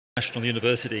National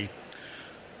University.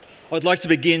 I'd like to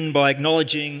begin by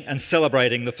acknowledging and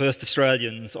celebrating the first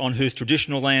Australians on whose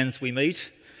traditional lands we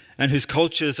meet and whose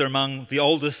cultures are among the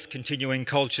oldest continuing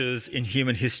cultures in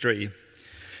human history.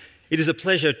 It is a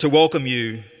pleasure to welcome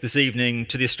you this evening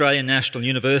to the Australian National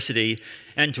University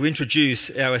and to introduce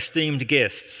our esteemed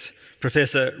guests,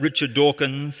 Professor Richard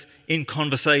Dawkins, in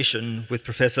conversation with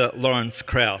Professor Lawrence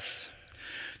Krauss.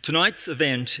 Tonight's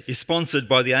event is sponsored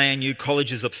by the ANU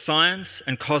Colleges of Science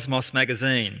and Cosmos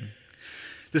magazine.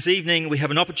 This evening we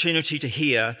have an opportunity to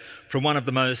hear from one of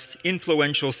the most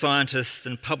influential scientists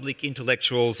and public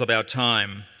intellectuals of our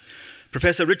time.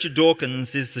 Professor Richard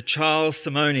Dawkins is the Charles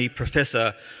Simonyi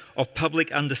Professor of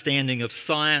Public Understanding of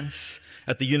Science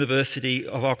at the University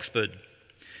of Oxford.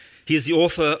 He is the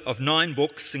author of 9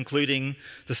 books, including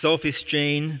The Selfish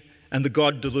Gene and The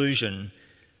God Delusion,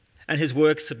 and his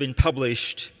works have been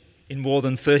published in more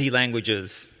than 30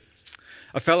 languages.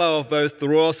 A Fellow of both the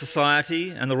Royal Society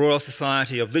and the Royal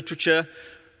Society of Literature,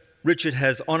 Richard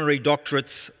has honorary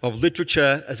doctorates of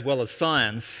literature as well as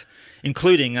science,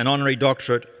 including an honorary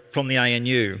doctorate from the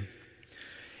ANU.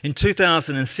 In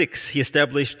 2006, he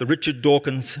established the Richard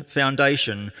Dawkins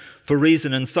Foundation for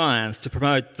Reason and Science to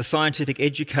promote the scientific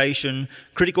education,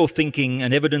 critical thinking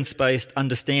and evidence-based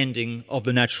understanding of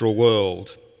the natural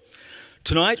world.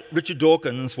 Tonight, Richard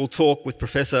Dawkins will talk with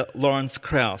Professor Lawrence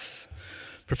Krauss.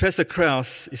 Professor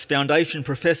Krauss is Foundation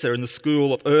Professor in the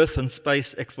School of Earth and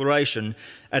Space Exploration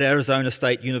at Arizona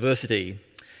State University.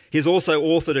 He has also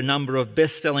authored a number of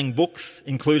best-selling books,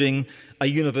 including A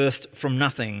Universe from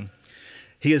Nothing.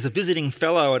 He is a visiting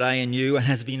fellow at ANU and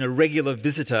has been a regular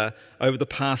visitor over the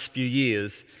past few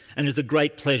years, and it is a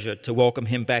great pleasure to welcome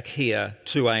him back here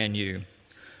to ANU.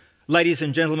 Ladies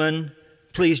and gentlemen,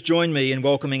 please join me in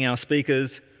welcoming our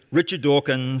speakers, Richard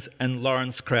Dawkins and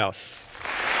Lawrence Krauss.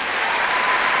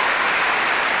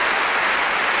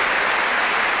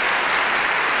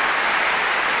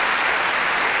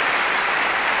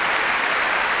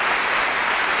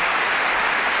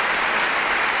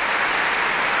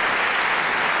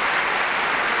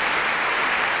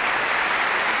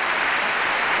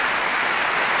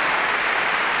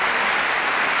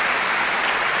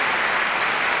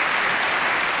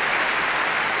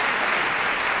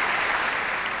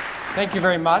 Thank you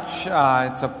very much.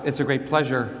 It's a great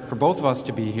pleasure for both of us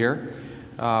to be here.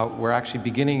 We're actually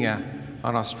beginning an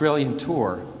Australian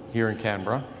tour here in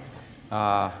Canberra.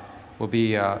 We'll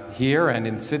be here and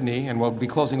in Sydney, and we'll be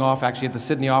closing off actually at the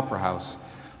Sydney Opera House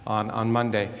on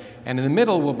Monday. And in the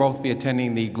middle, we'll both be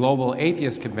attending the Global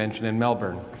Atheist Convention in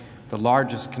Melbourne, the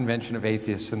largest convention of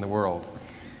atheists in the world.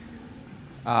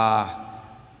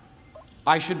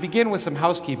 I should begin with some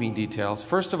housekeeping details.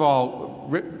 First of all,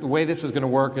 the way this is going to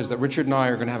work is that Richard and I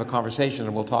are going to have a conversation,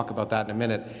 and we'll talk about that in a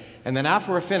minute. And then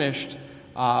after we're finished,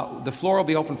 the floor will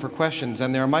be open for questions,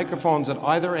 and there are microphones at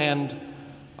either end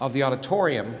of the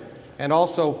auditorium and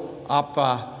also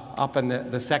up in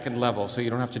the second level, so you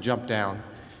don't have to jump down.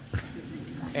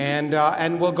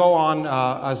 And we'll go on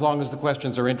as long as the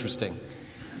questions are interesting.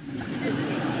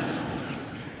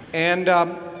 And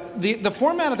the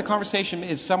format of the conversation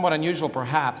is somewhat unusual,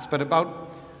 perhaps, but about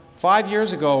 5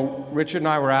 years ago, Richard and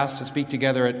I were asked to speak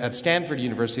together at Stanford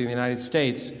University in the United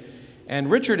States,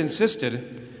 and Richard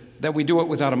insisted that we do it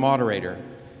without a moderator,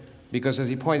 because, as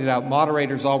he pointed out,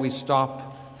 moderators always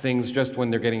stop things just when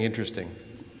they're getting interesting.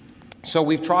 So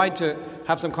we've tried to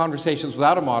have some conversations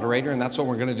without a moderator, and that's what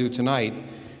we're going to do tonight.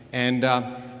 And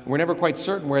we're never quite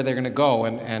certain where they're going to go,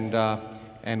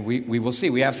 and we will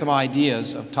see. We have some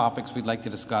ideas of topics we'd like to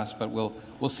discuss, but we'll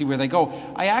see where they go.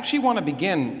 I actually want to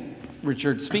begin,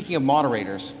 Richard, speaking of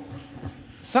moderators.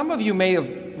 Some of you may have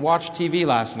watched TV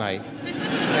last night.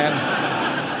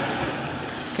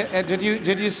 And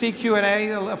did you see Q&A,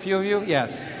 a few of you?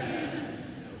 Yes.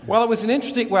 Well, it was an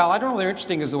interesting, well, I don't know whether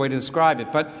interesting is the way to describe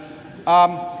it, but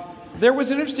there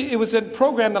was an interesting, it was a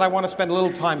program that I want to spend a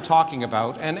little time talking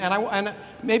about, and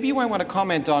maybe you might want to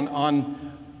comment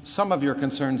on some of your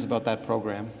concerns about that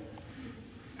program.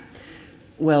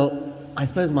 Well, I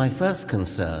suppose my first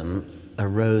concern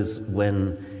arose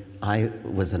when I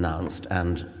was announced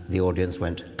and the audience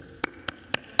went.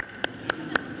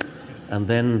 And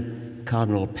then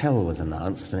Cardinal Pell was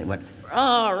announced and it went,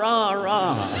 rah, rah,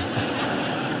 rah.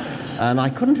 And I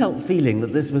couldn't help feeling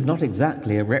that this was not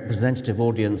exactly a representative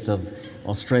audience of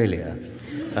Australia.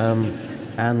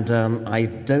 I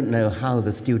don't know how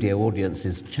the studio audience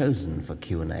is chosen for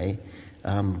Q&A,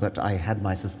 but I had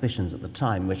my suspicions at the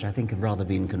time, which I think have rather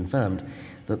been confirmed,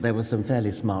 that there was some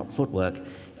fairly smart footwork,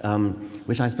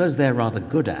 which I suppose they're rather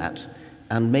good at,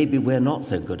 and maybe we're not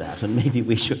so good at, and maybe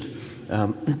we should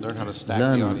learn how to stack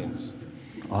the audience.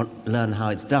 Learn how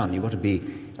it's done. You've got to be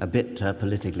a bit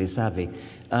politically savvy.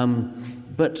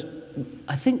 But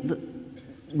I think that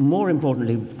more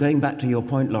importantly, going back to your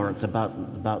point, Lawrence,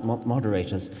 about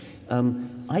moderators,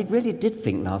 I really did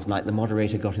think last night the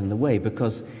moderator got in the way,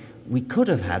 because we could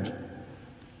have had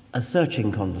a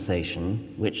searching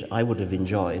conversation, which I would have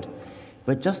enjoyed,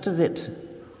 but just as it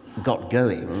got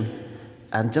going,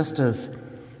 and just as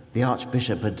the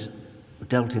Archbishop had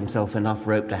dealt himself enough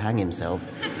rope to hang himself,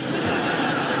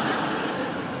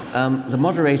 the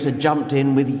moderator jumped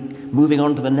in with moving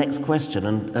on to the next question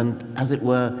and, as it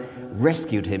were,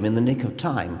 rescued him in the nick of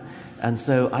time. And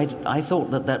so I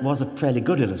thought that that was a fairly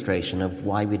good illustration of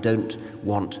why we don't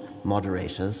want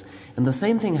moderators. And the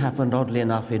same thing happened, oddly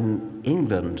enough, in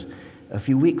England a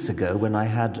few weeks ago, when I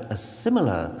had a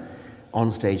similar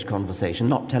onstage conversation,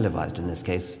 not televised in this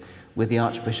case, with the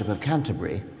Archbishop of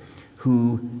Canterbury,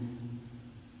 who,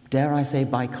 dare I say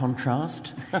by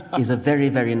contrast, is a very,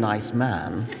 very nice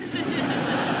man.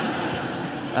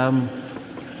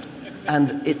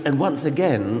 And once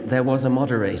again, there was a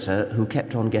moderator who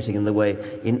kept on getting in the way.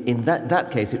 In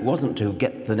that case, it wasn't to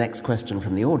get the next question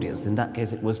from the audience. In that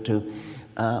case, it was to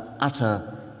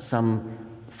utter some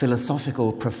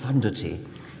philosophical profundity,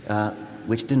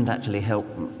 which didn't actually help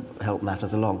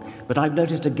matters along. But I've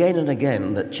noticed again and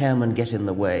again that chairmen get in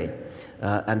the way,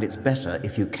 and it's better,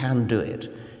 if you can do it,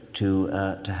 to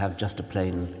have just a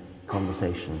plain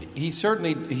conversation. He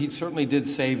certainly did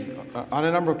save, on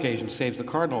a number of occasions, save the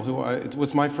Cardinal, who it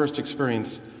was my first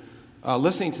experience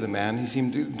listening to the man. He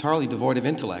seemed entirely devoid of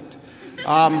intellect. It's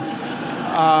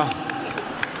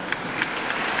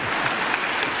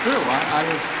true.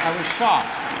 I was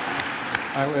shocked.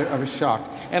 I was shocked.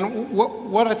 And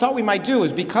what I thought we might do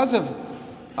is, because of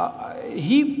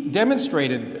he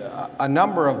demonstrated a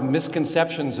number of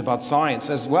misconceptions about science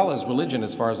as well as religion,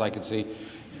 as far as I could see,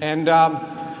 and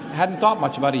hadn't thought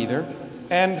much about either.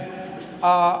 And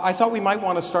I thought we might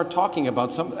want to start talking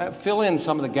about fill in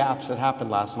some of the gaps that happened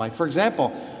last night. For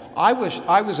example, I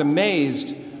was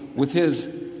amazed with his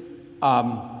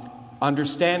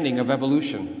understanding of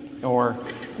evolution. Well,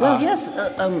 yes.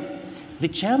 The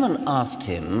chairman asked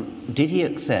him, did he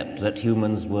accept that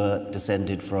humans were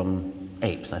descended from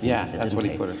apes? I think yeah, he said, that's what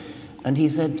he put it. And he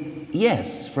said,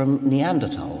 yes, from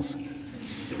Neanderthals.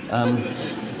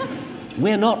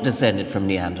 We're not descended from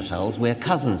Neanderthals, we're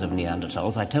cousins of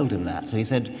Neanderthals. I told him that. So he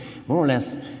said, more or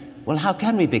less, well, how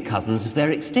can we be cousins if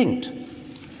they're extinct?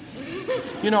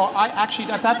 You know, I actually,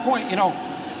 at that point,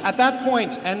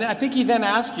 and I think he then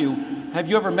asked you, have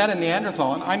you ever met a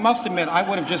Neanderthal? And I must admit, I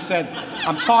would have just said,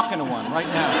 I'm talking to one right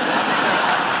now.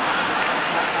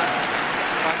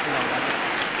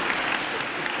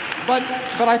 But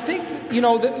I think,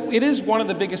 it is one of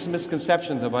the biggest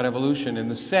misconceptions about evolution, in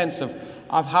the sense of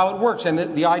how it works. And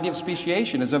the idea of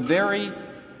speciation is a very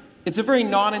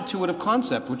non-intuitive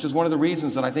concept, which is one of the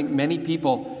reasons that I think many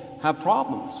people have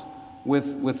problems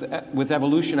with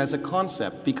evolution as a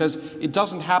concept, because it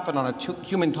doesn't happen on a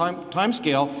human time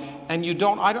scale. And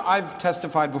I've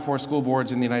testified before school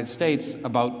boards in the United States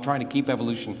about trying to keep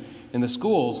evolution in the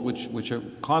schools, which are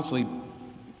constantly,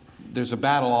 there's a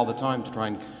battle all the time to try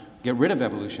and get rid of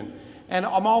evolution. And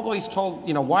I'm always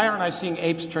told, why aren't I seeing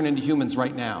apes turn into humans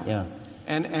right now? Yeah.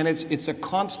 And it's a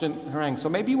constant harangue. So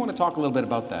maybe you want to talk a little bit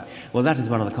about that. Well, that is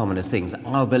one of the commonest things.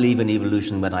 I'll believe in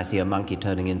evolution when I see a monkey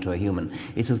turning into a human.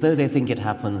 It's as though they think it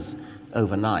happens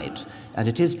overnight. And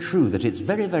it is true that it's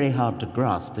very, very hard to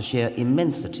grasp the sheer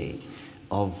immensity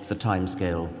of the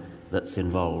timescale that's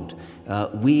involved.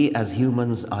 We as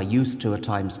humans are used to a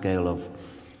timescale of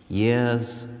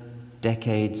years,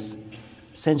 decades,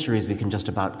 centuries we can just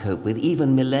about cope with,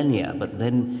 even millennia, but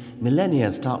then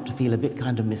millennia start to feel a bit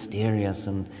kind of mysterious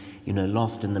and,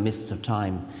 lost in the mists of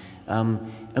time.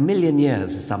 A million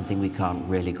years is something we can't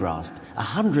really grasp.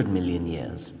 100 million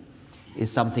years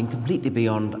is something completely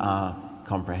beyond our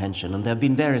comprehension, and there have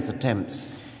been various attempts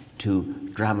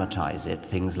to dramatize it,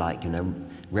 things like,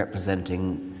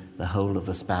 representing the whole of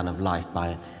the span of life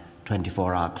by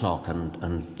 24-hour clock,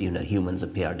 and humans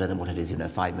appear, I don't know what it is,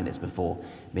 5 minutes before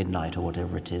midnight or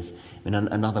whatever it is.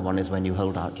 Another one is when you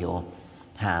hold out your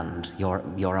hand,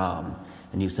 your arm,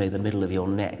 and you say the middle of your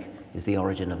neck is the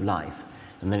origin of life,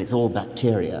 and then it's all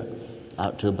bacteria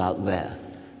out to about there,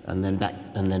 and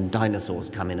then dinosaurs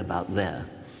come in about there,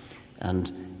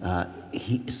 and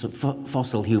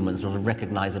fossil humans, or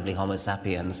recognizably Homo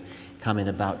sapiens, come in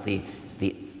about the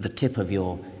tip of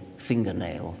your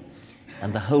fingernail.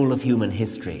 And the whole of human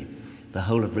history, the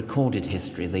whole of recorded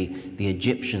history, the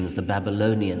Egyptians, the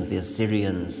Babylonians, the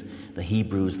Assyrians, the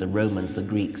Hebrews, the Romans, the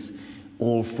Greeks,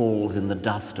 all falls in the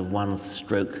dust of one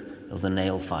stroke of the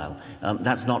nail file.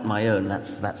 That's not my own,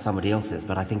 that's somebody else's,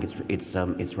 but I think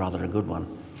it's rather a good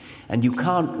one. And you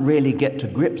can't really get to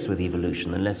grips with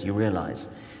evolution unless you realize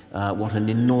what an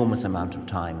enormous amount of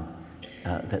time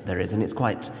that there is. And it's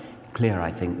quite clear,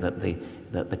 I think, that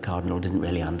the cardinal didn't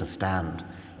really understand.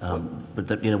 But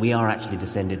that, we are actually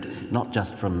descended not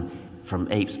just from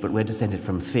apes, but we're descended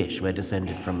from fish, we're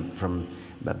descended from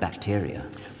bacteria.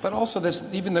 But also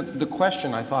even the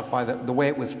question, I thought, by the way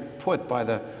it was put by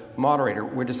the moderator,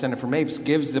 we're descended from apes,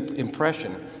 gives the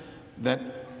impression that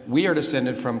we are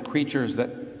descended from creatures that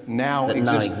now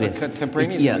exist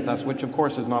contemporaneously with us, which of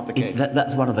course is not the case.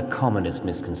 That's one of the commonest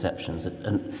misconceptions.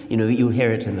 And you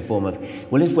hear it in the form of,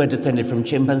 well, if we're descended from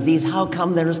chimpanzees, how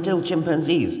come there are still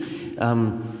chimpanzees?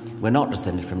 We're not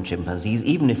descended from chimpanzees.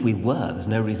 Even if we were, there's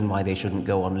no reason why they shouldn't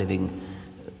go on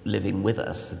living with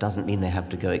us. It doesn't mean they have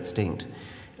to go extinct.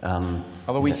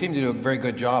 Although we seem to do a very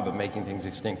good job of making things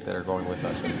extinct that are going with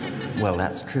us. Well,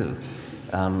 that's true.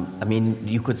 I mean,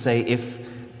 you could say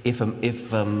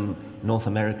if North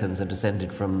Americans are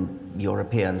descended from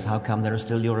Europeans, how come there are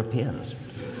still Europeans?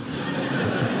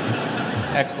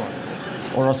 Excellent.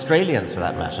 Or Australians, for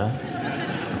that matter.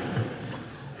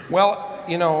 Well,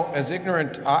 as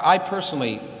ignorant, I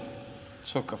personally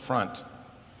took affront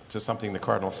to something the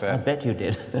Cardinal said. I bet you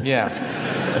did. Yeah.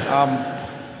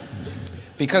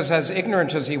 Because as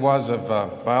ignorant as he was of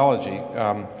biology,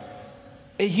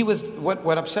 he was,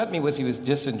 what upset me was he was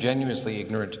disingenuously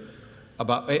ignorant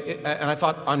about, and I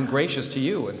thought ungracious to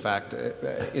you, in fact,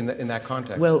 in that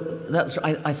context. Well, that's,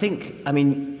 I think, I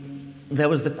mean, there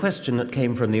was the question that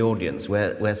came from the audience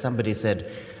where somebody said,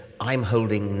 I'm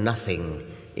holding nothing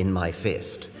in my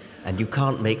fist, and you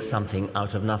can't make something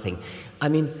out of nothing. I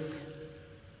mean,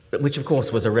 which of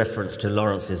course was a reference to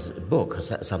Lawrence's book,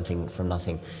 Something from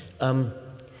Nothing.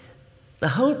 The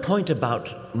whole point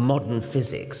about modern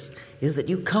physics is that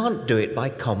you can't do it by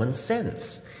common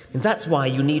sense. And that's why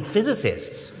you need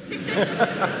physicists.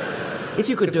 If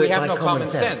you could do it by common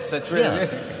sense, that's really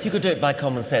if you could do it by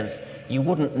common sense, you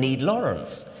wouldn't need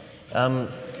Lawrence.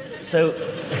 So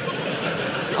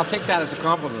I'll take that as a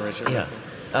compliment, Richard. Yeah.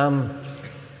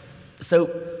 So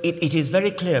it is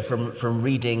very clear from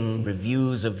reading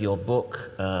reviews of your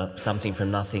book, Something from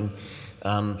Nothing.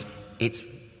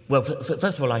 Well,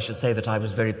 first of all, I should say that I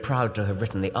was very proud to have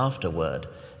written the afterword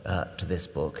to this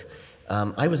book.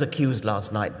 I was accused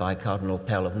last night by Cardinal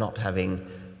Pell of not having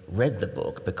read the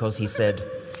book because he said,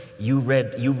 you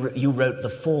wrote the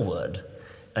foreword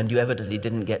and you evidently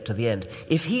didn't get to the end.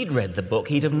 If he'd read the book,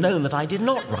 he'd have known that I did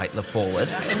not write the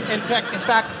foreword. In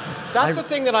fact, that's the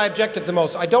thing that I objected the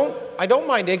most. I don't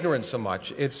mind ignorance so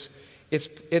much.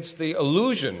 It's the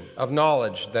illusion of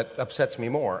knowledge that upsets me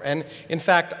more. And in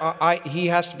fact, he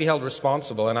has to be held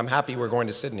responsible, and I'm happy we're going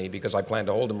to Sydney because I plan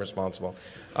to hold him responsible,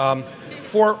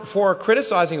 for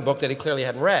criticizing a book that he clearly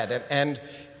hadn't read. And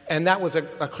that was a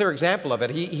clear example of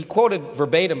it. He quoted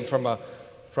verbatim from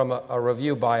a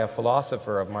review by a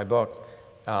philosopher of my book,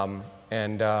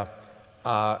 and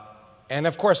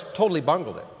of course totally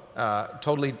bungled it,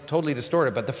 totally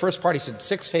distorted. But the first part he said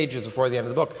 6 pages before the end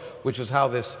of the book, which was how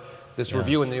this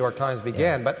review in the New York Times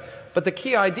began. Yeah. But the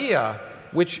key idea,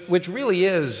 which really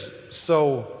is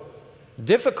so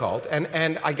difficult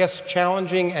and I guess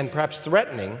challenging and perhaps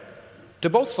threatening to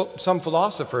both some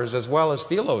philosophers as well as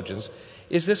theologians,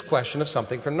 is this question of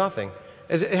something from nothing.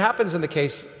 As it happens in the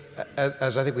case,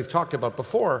 as I think we've talked about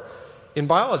before, in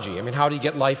biology. I mean, how do you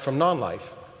get life from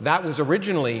non-life? That was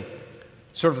originally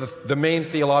sort of the main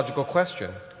theological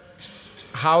question.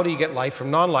 How do you get life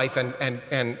from non-life?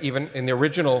 And even in the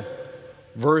original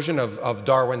version of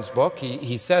Darwin's book,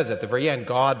 he says at the very end,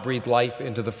 God breathed life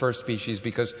into the first species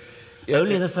because...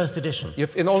 Only in the first edition.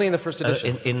 Only in the first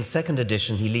edition. In second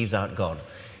edition, he leaves out God.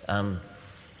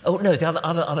 Oh, no, the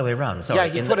other way around. Sorry. Yeah,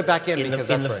 he put it back in because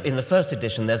that's right. In the first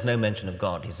edition, there's no mention of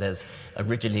God. He says,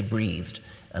 originally breathed.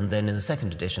 And then in the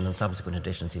second edition and subsequent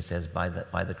editions, he says, by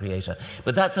the Creator.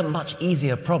 But that's a much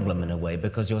easier problem in a way,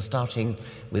 because you're starting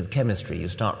with chemistry. You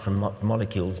start from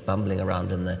molecules bumbling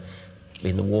around in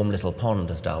the warm little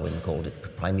pond, as Darwin called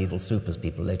it, primeval soup, as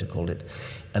people later called it.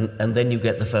 And then you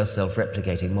get the first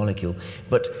self-replicating molecule.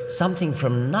 But something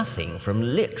from nothing, from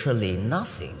literally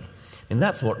nothing, and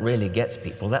that's what really gets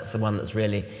people. That's the one that's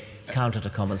really counter to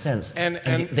common sense. And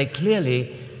they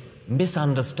clearly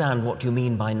misunderstand what you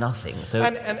mean by nothing. So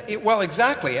well,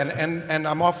 exactly. And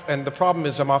the problem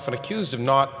is I'm often accused of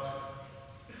not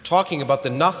talking about the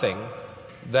nothing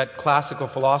that classical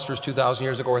philosophers 2,000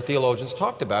 years ago or theologians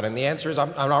talked about. And the answer is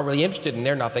I'm not really interested in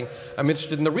their nothing. I'm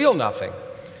interested in the real nothing.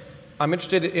 I'm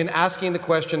interested in asking the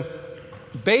question,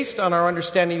 based on our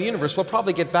understanding of the universe, we'll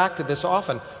probably get back to this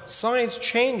often, science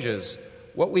changes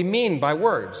what we mean by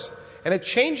words. And it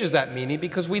changes that meaning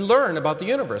because we learn about the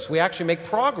universe. We actually make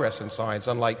progress in science,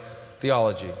 unlike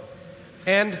theology.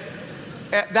 And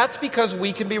that's because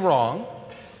we can be wrong,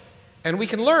 and we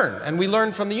can learn, and we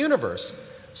learn from the universe.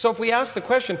 So if we ask the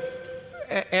question,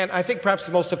 and I think perhaps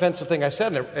the most offensive thing I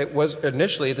said it was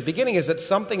initially at the beginning is that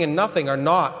something and nothing are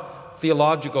not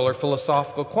theological or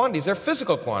philosophical quantities, they're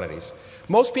physical quantities.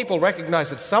 Most people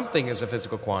recognize that something is a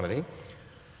physical quantity,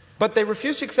 but they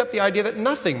refuse to accept the idea that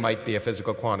nothing might be a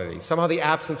physical quantity, somehow the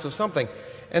absence of something.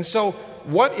 And so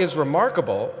what is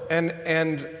remarkable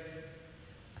and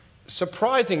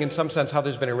surprising in some sense how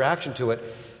there's been a reaction to it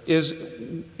is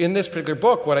in this particular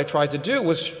book what I tried to do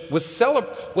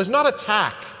was not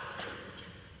attack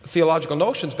theological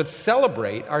notions but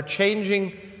celebrate our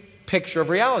changing picture of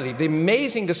reality, the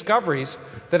amazing discoveries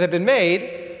that have been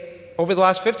made over the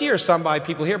last 50 years, some by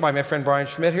people here, by my friend Brian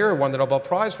Schmidt here, who won the Nobel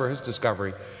Prize for his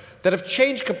discovery, that have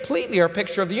changed completely our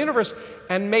picture of the universe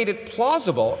and made it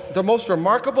plausible, the most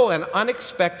remarkable and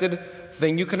unexpected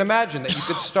thing you can imagine, that you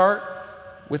could start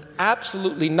with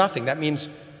absolutely nothing. That means,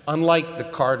 unlike the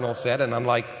cardinal said, and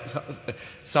unlike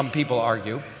some people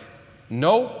argue,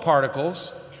 no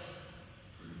particles,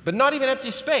 but not even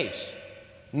empty space,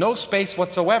 no space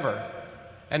whatsoever,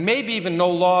 and maybe even no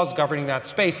laws governing that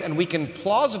space, and we can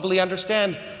plausibly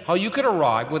understand how you could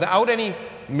arrive without any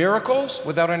miracles,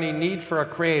 without any need for a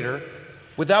creator,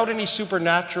 without any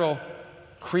supernatural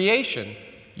creation,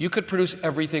 you could produce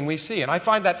everything we see. And I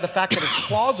find that the fact that it's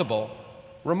plausible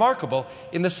remarkable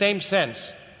in the same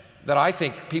sense that I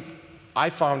think I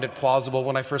found it plausible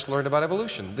when I first learned about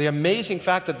evolution. The amazing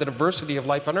fact that the diversity of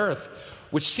life on Earth,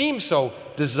 which seems so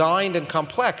designed and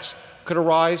complex, could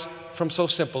arise from so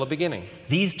simple a beginning.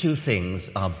 These two things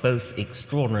are both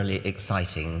extraordinarily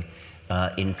exciting,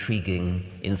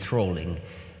 intriguing, enthralling.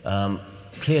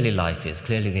 Clearly life is,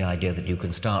 clearly the idea that you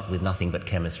can start with nothing but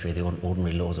chemistry, the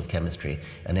ordinary laws of chemistry,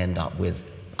 and end up with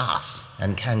us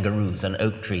and kangaroos and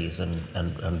oak trees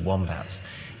and wombats.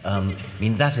 I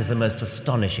mean, that is the most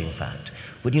astonishing fact.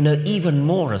 But you know, even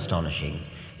more astonishing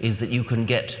is that you can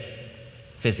get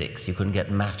physics, you can get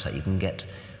matter, you can get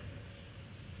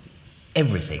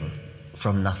everything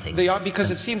from nothing. They are,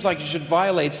 because it seems like you should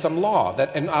violate some law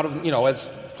that, and out of, you know, as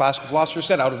classical philosophers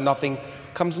said, out of nothing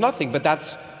comes nothing. But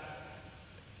that's,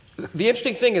 the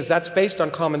interesting thing is that's based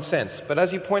on common sense. But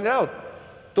as you pointed out,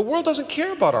 the world doesn't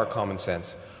care about our common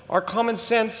sense. Our common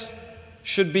sense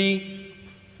should be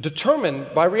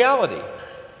determined by reality,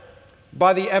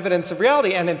 by the evidence of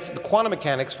reality. And in the quantum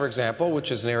mechanics, for example,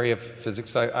 which is an area of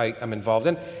physics I am involved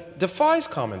in, defies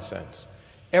common sense.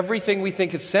 Everything we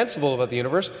think is sensible about the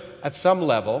universe at some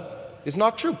level is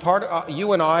not true.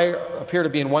 You and I appear to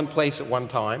be in one place at one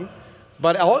time,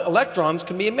 but electrons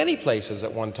can be in many places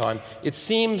at one time. It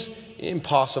seems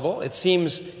impossible. It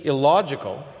seems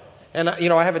illogical. And you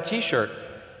know, I have a T-shirt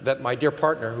that my dear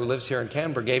partner who lives here in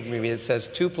Canberra gave me. It says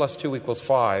 2 + 2 =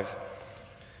 5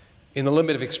 in the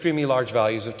limit of extremely large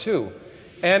values of 2.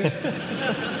 And,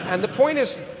 and the point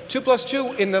is, 2 +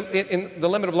 2 in the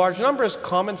limit of large numbers,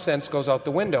 common sense goes out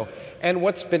the window. And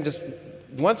what's been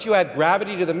once you add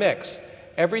gravity to the mix,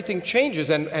 everything changes.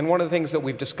 And one of the things that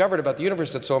we've discovered about the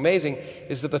universe that's so amazing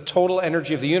is that the total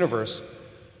energy of the universe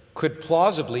could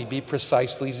plausibly be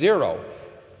precisely 0,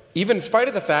 even in spite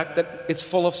of the fact that it's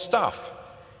full of stuff.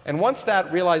 And once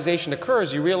that realization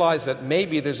occurs, you realize that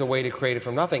maybe there's a way to create it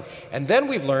from nothing. And then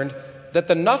we've learned that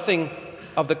the nothing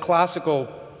of the classical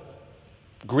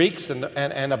Greeks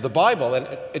and of the Bible, an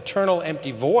eternal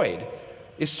empty void,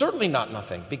 is certainly not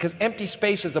nothing, because empty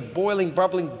space is a boiling,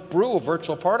 bubbling brew of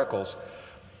virtual particles.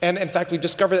 And in fact, we've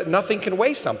discovered that nothing can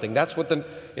weigh something. That's what,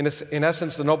 in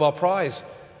essence, the Nobel Prize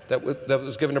that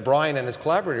was given to Brian and his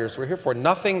collaborators were here for.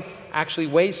 Nothing actually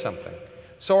weighs something.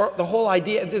 So the whole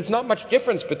idea, there's not much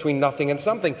difference between nothing and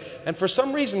something. And for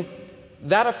some reason,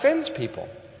 that offends people.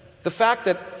 The fact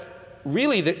that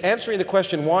really answering the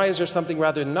question, why is there something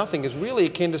rather than nothing, is really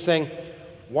akin to saying,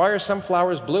 why are some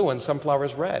flowers blue and some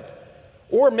flowers red?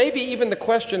 Or maybe even the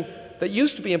question that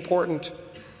used to be important,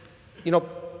 you know,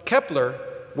 Kepler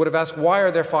would have asked, why are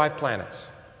there 5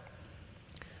 planets?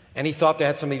 And he thought they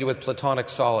had something to do with platonic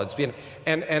solids.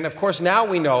 And of course, now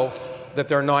we know that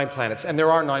there are 9 planets, and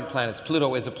there are 9 planets.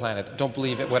 Pluto is a planet. Don't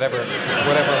believe it, whatever one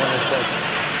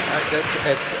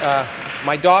says.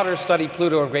 My daughter studied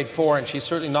Pluto in grade 4, and she's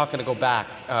certainly not going to go back,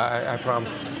 I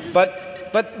promise.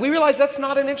 But we realize that's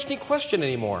not an interesting question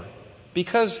anymore,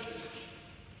 because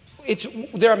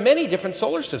there are many different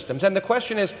solar systems, and the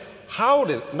question is,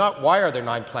 not why are there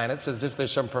 9 planets, as if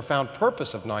there's some profound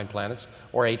purpose of 9 planets,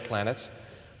 or 8 planets,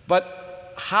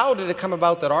 but how did it come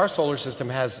about that our solar system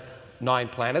has 9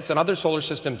 planets, and other solar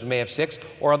systems may have 6,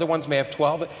 or other ones may have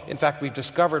 12. In fact, we've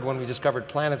discovered, when we discovered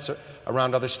planets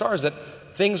around other stars, that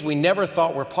things we never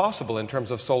thought were possible in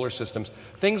terms of solar systems,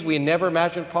 things we never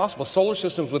imagined possible, solar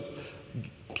systems with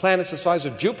planets the size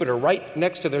of Jupiter right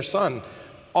next to their sun,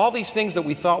 all these things that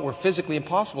we thought were physically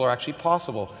impossible are actually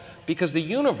possible, because the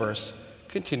universe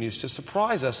continues to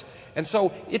surprise us. And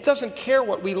so it doesn't care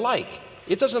what we like.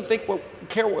 It doesn't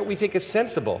care what we think is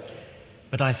sensible.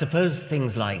 But I suppose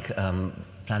things like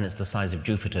planets the size of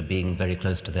Jupiter being very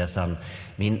close to their sun,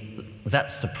 I mean,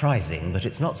 that's surprising, but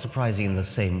it's not surprising in the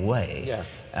same way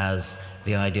as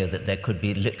the idea that there could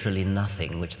be literally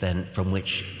nothing from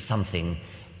which something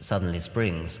suddenly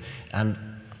springs. And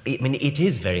I mean, it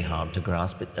is very hard to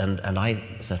grasp it, and I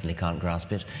certainly can't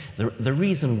grasp it. The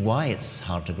reason why it's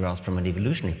hard to grasp from an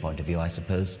evolutionary point of view, I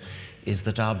suppose, is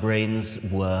that our brains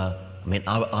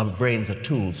our brains are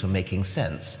tools for making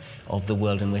sense of the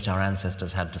world in which our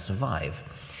ancestors had to survive.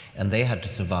 And they had to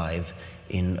survive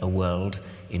in a world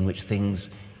in which things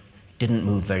didn't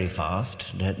move very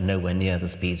fast, nowhere near the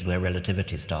speeds where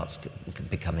relativity starts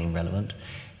becoming relevant,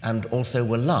 and also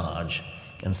were large.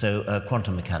 And so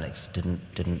quantum mechanics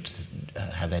didn't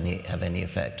have any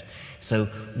effect. So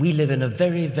we live in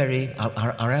a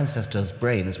our ancestors'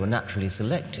 brains were naturally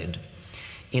selected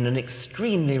in an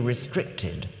extremely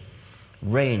restricted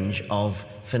range of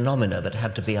phenomena that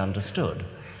had to be understood.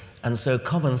 And so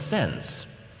common sense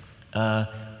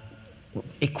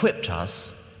equipped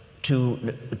us to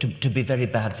be very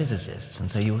bad physicists.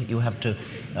 And so you have to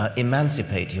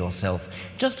emancipate yourself,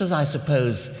 just as I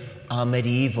suppose our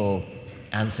medieval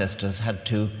ancestors had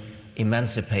to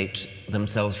emancipate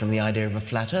themselves from the idea of a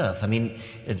flat Earth. I mean,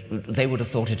 they would have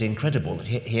thought it incredible that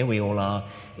here we all are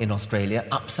in Australia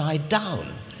upside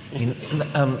down. I mean,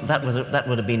 that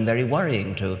would have been very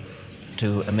worrying to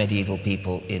medieval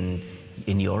people in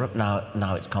Europe.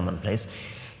 Now it's commonplace.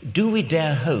 Do we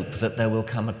dare hope that there will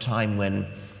come a time when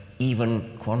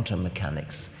even quantum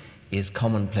mechanics is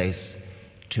commonplace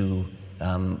to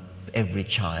every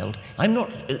child? I'm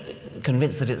not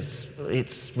convinced that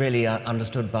it's really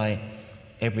understood by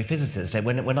every physicist.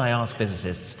 When I ask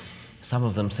physicists, some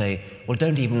of them say, well,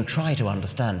 don't even try to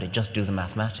understand it, just do the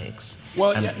mathematics.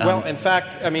 Well, in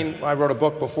fact, I mean, I wrote a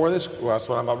book before this,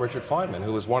 about Richard Feynman,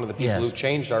 who was one of the people who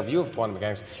changed our view of quantum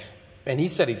mechanics, and he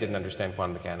said he didn't understand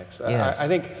quantum mechanics. Yes. I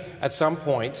think at some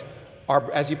point,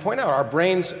 as you point out, our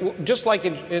brains, just like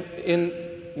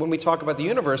when we talk about the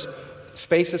universe,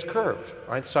 space is curved.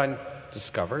 Einstein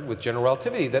discovered with general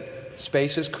relativity that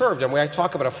space is curved. And when I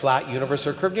talk about a flat universe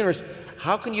or a curved universe,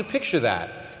 how can you picture that?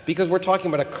 Because we're talking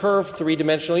about a curved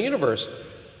three-dimensional universe.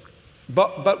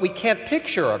 But we can't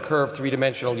picture a curved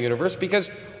three-dimensional universe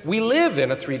because we live in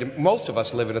most of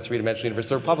us live in a three-dimensional universe.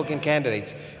 The Republican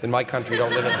candidates in my country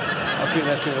don't live in a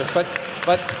three-dimensional universe.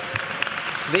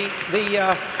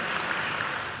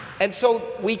 And so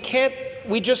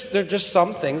there are just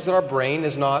some things that our brain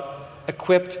is not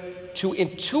equipped to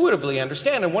intuitively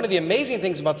understand. And one of the amazing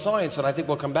things about science, and I think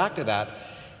we'll come back to that,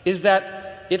 is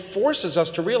that it forces us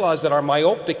to realize that our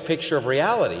myopic picture of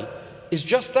reality is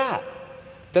just that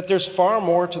there's far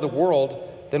more to the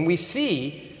world than we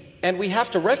see, and we have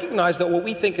to recognize that what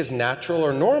we think is natural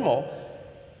or normal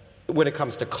when it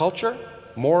comes to culture,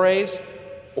 mores,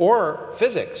 or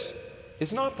physics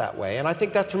is not that way. And I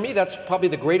think that, for me, that's probably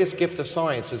the greatest gift of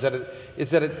science, is that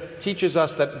it teaches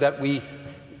us that we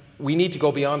need to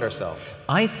go beyond ourselves.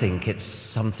 I think it's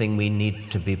something we need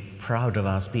to be proud of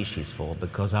our species for,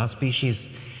 because our species,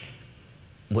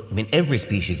 I mean, every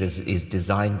species is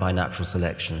designed by natural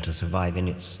selection to survive in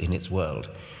its world.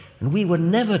 And we were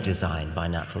never designed by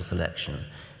natural selection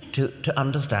to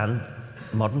understand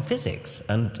modern physics.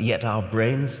 And yet our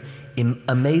brains,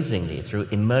 amazingly, through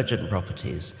emergent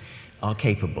properties, are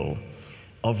capable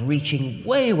of reaching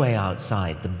way, way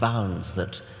outside the bounds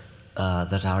that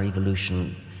our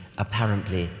evolution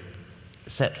apparently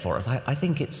set for us. I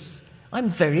think I'm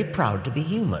very proud to be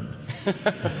human.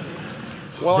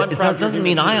 Well, it doesn't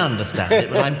mean I understand it,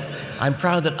 but I'm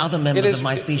proud that other members of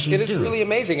my species do. It is really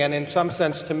amazing, and in some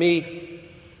sense, to me,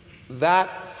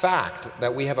 that fact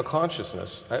that we have a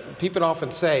consciousness, people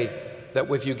often say that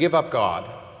if you give up God,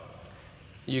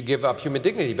 you give up human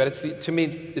dignity, but to me,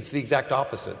 it's the exact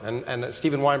opposite. And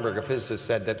Steven Weinberg, a physicist,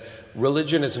 said that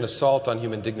religion is an assault on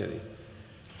human dignity.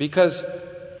 Because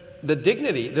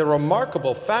the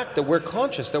remarkable fact that we're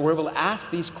conscious, that we're able to ask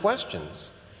these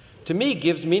questions, to me,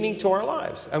 gives meaning to our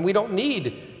lives. And we don't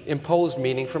need imposed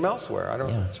meaning from elsewhere.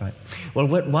 Yeah, that's right. Well,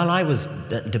 while I was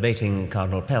debating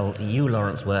Cardinal Pell, you,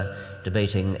 Lawrence, were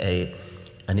debating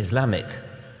an Islamic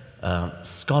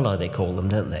scholar, they call them,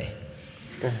 don't they?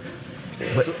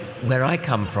 Where I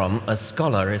come from, a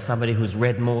scholar is somebody who's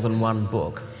read more than one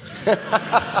book. But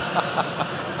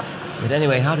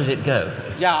anyway, how did it go?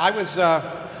 Yeah, I was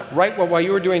right while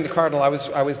you were doing the Cardinal. I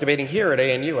was debating here at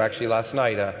ANU actually last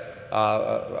night. It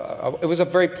was a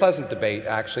very pleasant debate,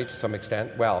 actually, to some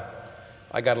extent. Well,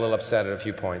 I got a little upset at a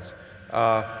few points,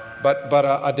 but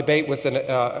a debate with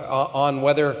on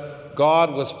whether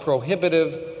God was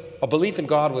prohibitive, a belief in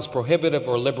God was prohibitive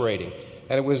or liberating.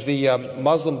 And it was the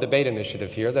Muslim Debate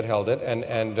Initiative here that held it,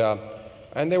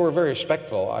 and they were very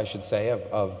respectful, I should say,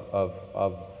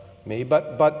 of me.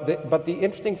 But the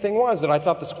interesting thing was that I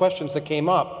thought the questions that came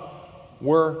up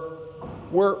were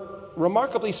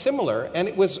remarkably similar, and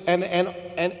it was and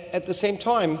at the same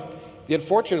time, the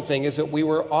unfortunate thing is that we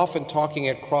were often talking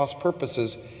at cross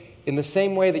purposes in the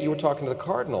same way that you were talking to the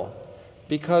Cardinal,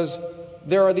 because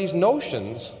there are these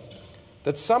notions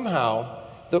that somehow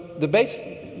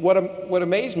what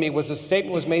amazed me was a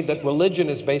statement was made that religion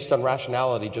is based on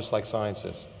rationality, just like science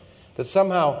is. That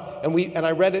somehow, and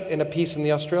I read it in a piece in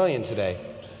the Australian today,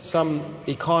 some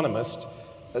economist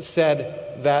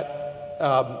said that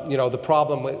the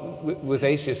problem with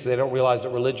atheists, they don't realize that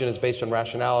religion is based on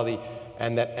rationality,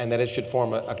 and that it should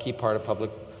form a key part of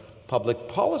public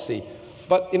policy.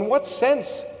 But in what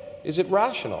sense is it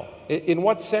rational? In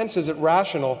what sense is it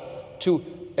rational to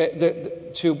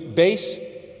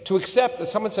accept that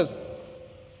someone says,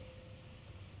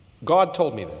 God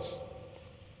told me this?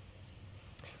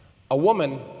 A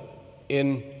woman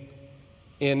in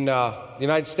the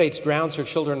United States drowns her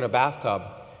children in a bathtub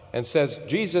and says,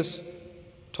 Jesus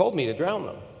told me to drown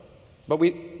them. But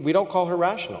we don't call her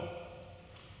rational.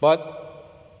 But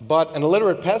an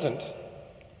illiterate peasant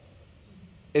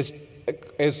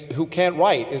who can't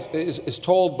write is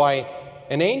told by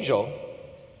an angel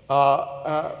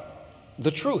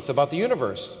the truth about the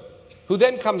universe, who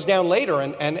then comes down later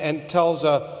and tells,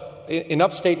 in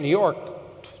upstate New York,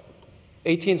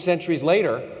 18 centuries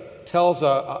later, tells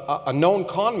a known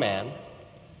con man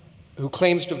who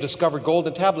claims to have discovered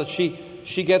golden tablets,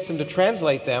 she gets him to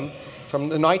translate them from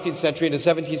the 19th century into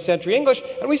 17th century English,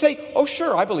 and we say, oh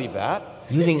sure, I believe that.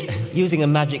 Using a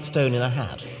magic stone in a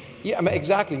hat. Yeah,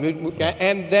 exactly.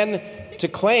 And then to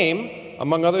claim,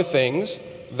 among other things,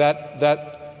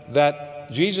 that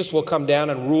Jesus will come down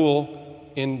and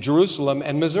rule in Jerusalem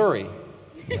and Missouri.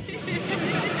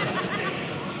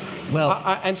 Well,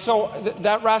 and so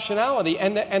that rationality,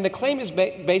 and the claim is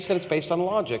based that it's based on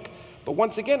logic. But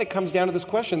once again, it comes down to this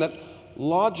question that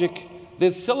logic,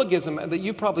 the syllogism, that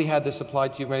you probably had this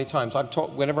applied to you many times. I've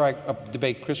taught, whenever I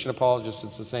debate Christian apologists,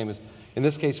 it's the same as, in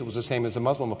this case, it was the same as a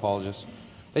Muslim apologist.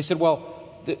 They said,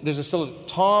 well, there's a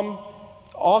syllogism.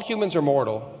 All humans are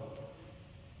mortal.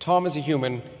 Tom is a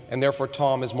human, and therefore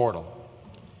Tom is mortal.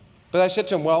 But I said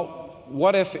to him, well,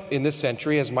 what if in this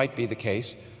century, as might be the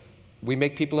case, we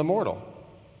make people immortal?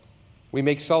 We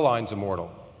make cell lines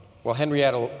immortal. Well,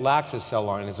 Henrietta Lacks's cell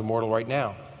line is immortal right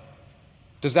now.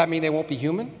 Does that mean they won't be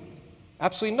human?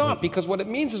 Absolutely not, because what it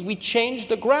means is we change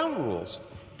the ground rules,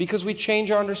 because we change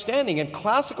our understanding, and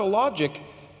classical logic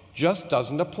just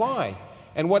doesn't apply.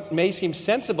 And what may seem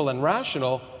sensible and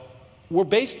rational, we're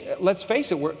based, let's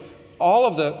face it, all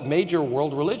of the major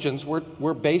world religions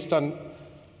were based on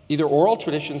either oral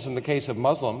traditions in the case of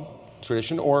Muslim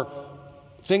tradition, or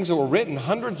things that were written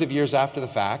hundreds of years after the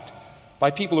fact by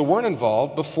people who weren't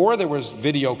involved, before there was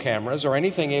video cameras or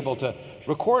anything able to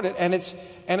record it,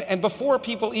 and before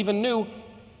people even knew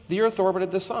the Earth orbited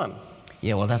the Sun.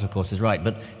 Yeah, well, that, of course, is right.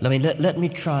 But let me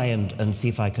try and see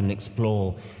if I can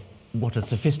explore what a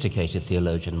sophisticated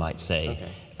theologian might say.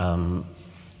 Okay.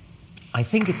 I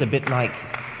think it's a bit like...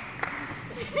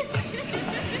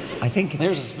 I think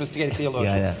there's a sophisticated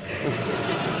theologian. Yeah.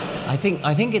 I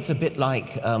think it's a bit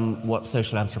like what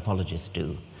social anthropologists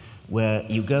do, where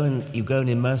you go and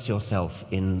immerse yourself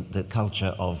in the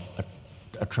culture of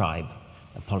a tribe,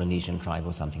 a Polynesian tribe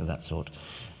or something of that sort,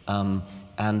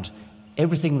 and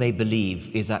everything they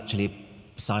believe is actually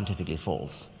scientifically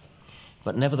false,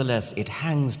 but nevertheless it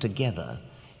hangs together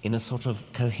in a sort of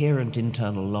coherent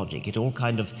internal logic. It all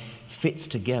kind of fits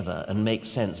together and makes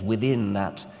sense within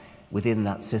that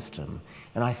system.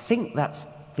 And I think that's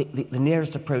the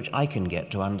nearest approach I can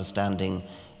get to understanding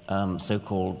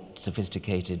so-called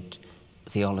sophisticated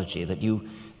theology,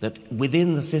 that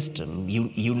within the system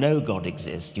you know God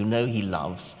exists, you know he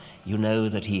loves, you know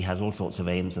that he has all sorts of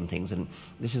aims and things, and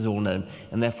this is all known,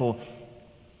 and therefore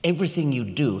everything you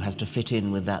do has to fit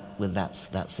in with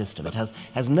that system. It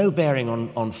has no bearing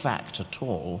on fact at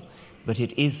all, but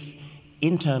it is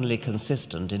internally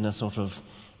consistent in a sort of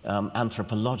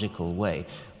anthropological way.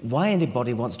 Why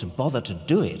anybody wants to bother to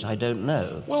do it, I don't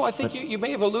know. Well, I think you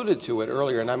may have alluded to it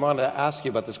earlier, and I wanted to ask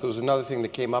you about this because another thing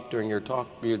that came up during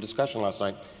your discussion last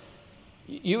night.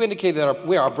 You indicated that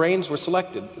our brains were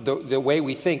selected. The way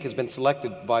we think has been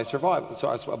selected by survival, so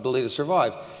our ability to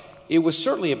survive. It was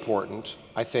certainly important,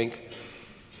 I think,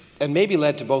 and maybe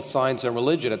led to both science and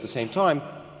religion at the same time,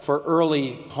 for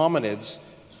early hominids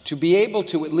to be able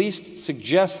to at least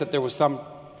suggest that there was some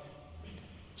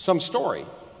story,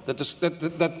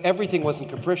 that everything wasn't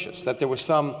capricious, that there was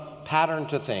some pattern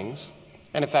to things.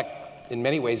 And in fact, in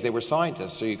many ways, they were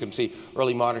scientists. So you can see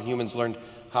early modern humans learned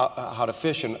how to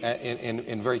fish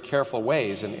in very careful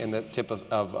ways in the tip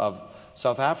of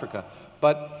South Africa.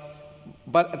 But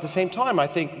at the same time, I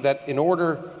think that in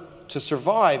order to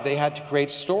survive, they had to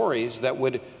create stories that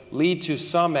would lead to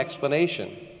some explanation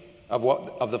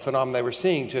of the phenomenon they were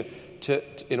seeing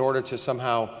in order to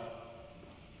somehow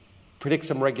predict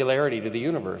some regularity to the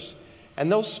universe. And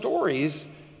those stories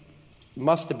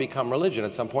must have become religion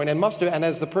at some point, and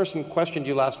as the person questioned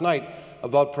you last night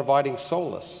about providing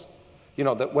solace,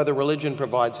 that whether religion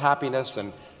provides happiness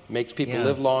and makes people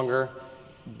live longer.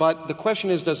 But the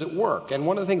question is, does it work? And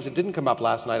one of the things that didn't come up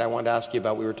last night I wanted to ask you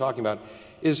about, we were talking about,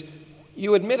 is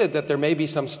you admitted that there may be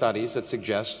some studies that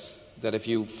suggest that if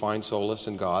you find solace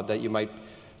in God, that you might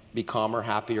be calmer,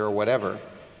 happier, or whatever.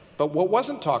 But what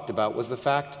wasn't talked about was the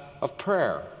fact of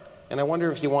prayer. And I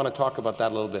wonder if you want to talk about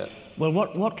that a little bit. Well,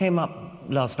 what came up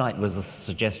last night was the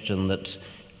suggestion that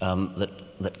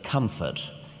that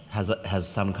comfort has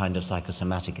some kind of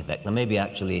psychosomatic effect. There may be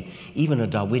actually even a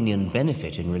Darwinian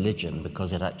benefit in religion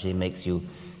because it actually makes you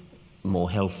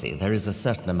more healthy. There is a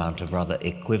certain amount of rather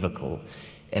equivocal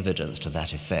evidence to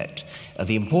that effect.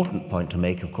 The important point to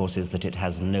make, of course, is that it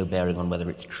has no bearing on whether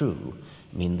it's true.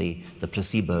 I mean, the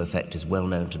placebo effect is well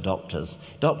known to doctors.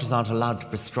 Doctors aren't allowed to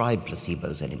prescribe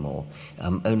placebos anymore.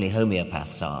 Only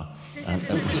homeopaths are.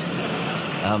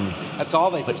 That's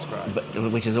all they prescribe.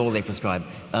 Which is all they prescribe.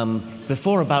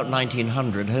 Before about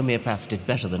 1900, homeopaths did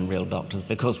better than real doctors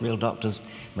because real doctors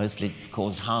mostly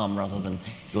caused harm rather than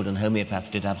good, and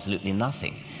homeopaths did absolutely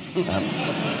nothing.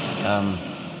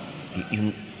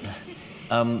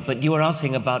 But you were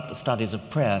asking about studies of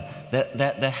prayer.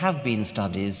 There have been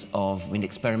studies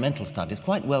experimental studies,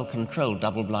 quite well-controlled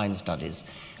double-blind studies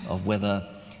of whether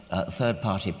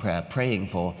third-party prayer, praying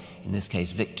for, in this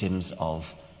case, victims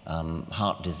of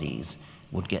heart disease,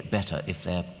 would get better if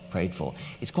they're prayed for.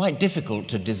 It's quite difficult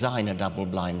to design a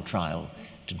double-blind trial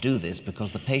to do this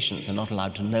because the patients are not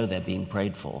allowed to know they're being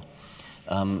prayed for.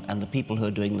 And the people who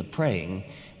are doing the praying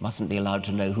mustn't be allowed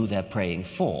to know who they're praying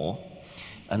for.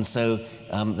 And so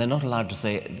they're not allowed to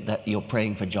say that you're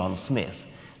praying for John Smith.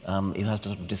 You have to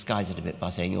sort of disguise it a bit by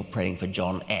saying you're praying for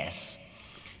John S.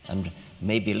 And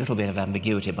maybe a little bit of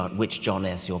ambiguity about which John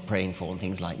S. you're praying for and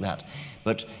things like that.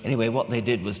 But anyway, what they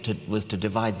did was to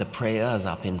divide the prayers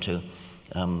up into,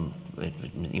 there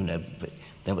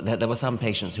were some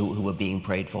patients who were being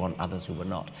prayed for and others who were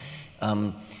not.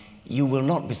 You will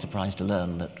not be surprised to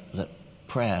learn that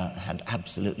prayer had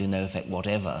absolutely no effect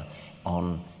whatever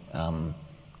on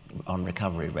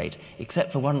recovery rate,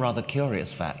 except for one rather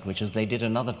curious fact, which is they did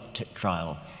another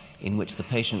trial in which the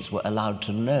patients were allowed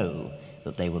to know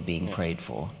that they were being prayed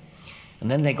for, and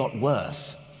then they got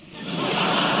worse. And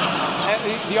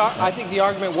I think the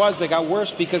argument was they got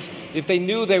worse because if they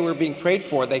knew they were being prayed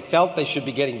for, they felt they should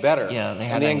be getting better. Yeah, they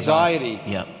had and the anxiety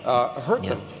hurt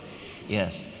them.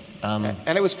 Yes. And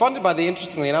it was funded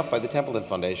interestingly enough, by the Templeton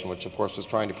Foundation, which of course was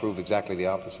trying to prove exactly the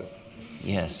opposite.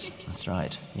 Yes, that's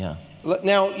right, yeah.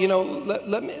 Now,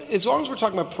 let me, as long as we're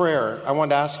talking about prayer, I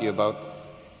wanted to ask you about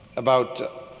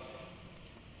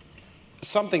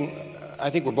something I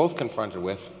think we're both confronted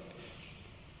with,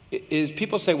 is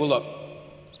people say, well, look,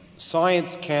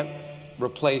 science can't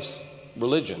replace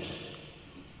religion.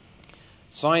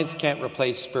 Science can't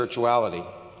replace spirituality.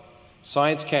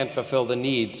 Science can't fulfill the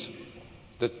needs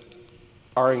that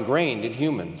are ingrained in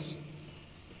humans.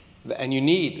 And you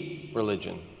need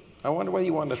religion. I wonder what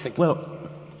you want to think about. Well,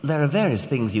 there are various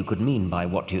things you could mean by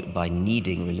by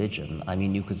needing religion. I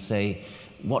mean, you could say,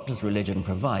 what does religion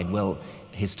provide? Well,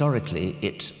 historically,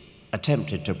 it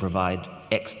attempted to provide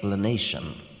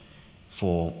explanation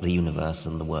for the universe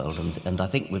and the world, and I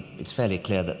think it's fairly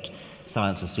clear that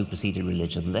science has superseded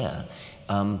religion there.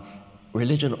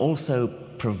 Religion also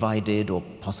provided, or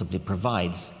possibly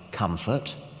provides,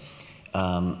 comfort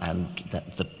and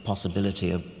the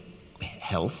possibility of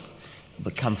health,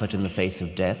 but comfort in the face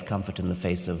of death, comfort in the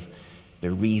face of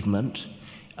bereavement,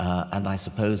 and I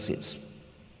suppose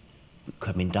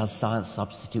does science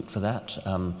substitute for that?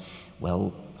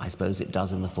 Well, I suppose it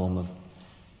does in the form of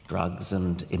drugs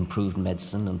and improved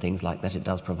medicine and things like that. It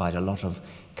does provide a lot of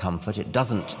comfort. It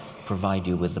doesn't provide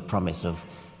you with the promise of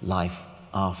life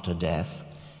after death.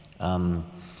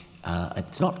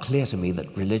 It's not clear to me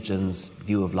that religion's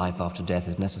view of life after death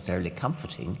is necessarily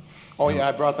comforting. Oh, yeah,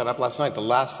 I brought that up last night. The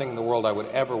last thing in the world I would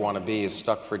ever want to be is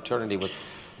stuck for eternity with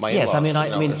my in-laws.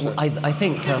 Yes,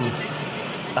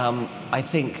 I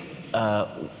think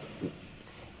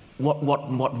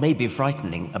what may be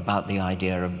frightening about the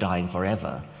idea of dying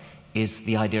forever is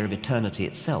the idea of eternity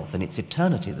itself, and it's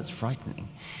eternity that's frightening,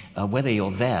 whether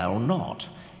you're there or not.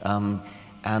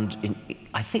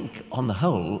 I think, on the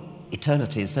whole,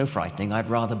 eternity is so frightening, I'd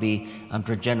rather be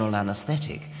under a general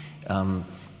anaesthetic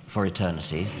for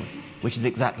eternity, which is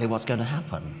exactly what's going to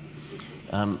happen.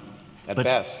 At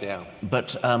best, yeah.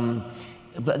 But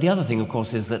the other thing, of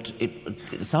course, is that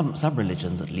some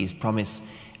religions, at least, promise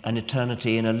an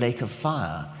eternity in a lake of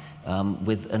fire,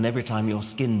 and every time your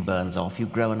skin burns off, you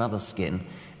grow another skin,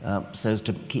 so as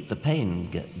to keep the pain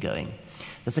going.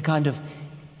 There's a kind of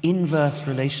inverse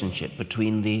relationship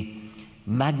between the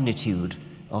magnitude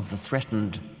of the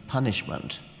threatened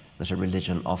punishment that a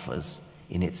religion offers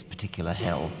in its particular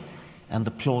hell and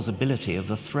the plausibility of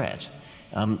the threat.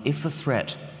 If the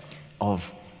threat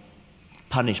of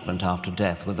punishment after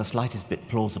death were the slightest bit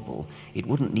plausible, it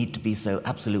wouldn't need to be so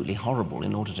absolutely horrible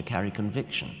in order to carry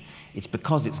conviction. It's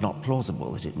because it's not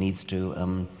plausible that it needs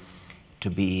to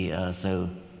be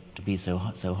so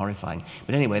horrifying.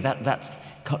 But anyway,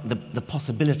 the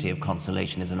possibility of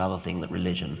consolation is another thing that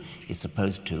religion is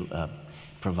supposed to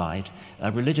provide.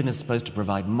 Religion is supposed to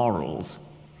provide morals.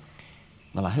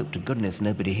 Well, I hope to goodness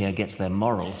nobody here gets their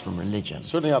morals from religion.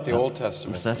 Certainly not the Old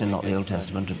Testament. Certainly not the Old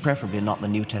Testament, and preferably not the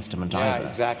New Testament either. Yeah,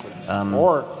 exactly.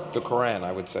 Or the Quran,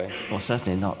 I would say. Or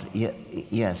certainly not,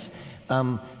 yes.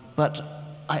 But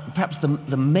perhaps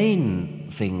the main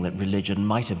thing that religion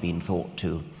might have been thought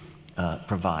to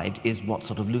provide is what's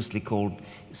sort of loosely called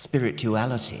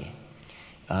spirituality.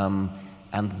 And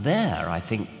there, I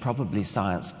think, probably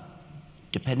science,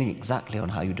 depending exactly on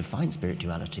how you define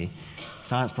spirituality,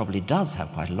 science probably does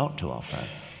have quite a lot to offer.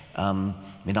 I'm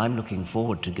looking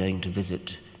forward to going to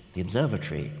visit the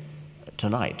observatory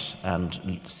tonight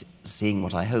and seeing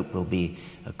what I hope will be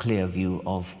a clear view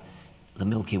of the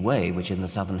Milky Way, which in the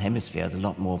southern hemisphere is a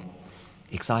lot more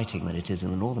exciting than it is in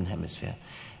the northern hemisphere.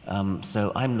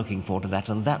 So I'm looking forward to that,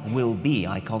 and that will be,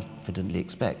 I confidently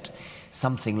expect,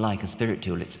 something like a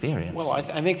spiritual experience. Well, I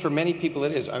think for many people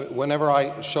it is. Whenever I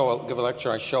give a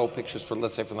lecture, I show pictures,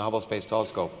 let's say from the Hubble Space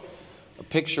Telescope, a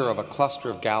picture of a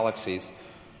cluster of galaxies.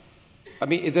 I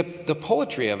mean, the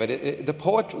poetry of it,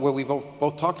 well, we've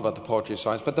both talked about the poetry of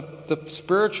science, but the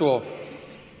spiritual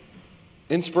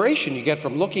inspiration you get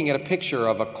from looking at a picture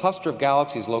of a cluster of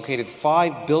galaxies located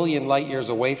 5 billion light years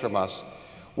away from us,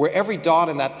 where every dot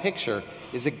in that picture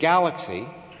is a galaxy.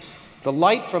 The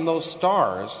light from those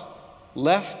stars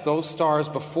left those stars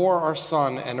before our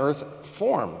sun and Earth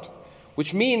formed,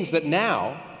 which means that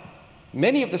now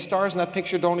many of the stars in that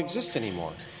picture don't exist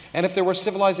anymore. And if there were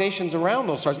civilizations around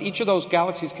those stars, each of those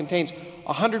galaxies contains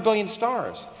 100 billion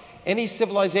stars. Any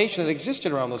civilization that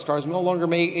existed around those stars no longer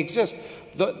may exist.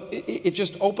 It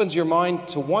just opens your mind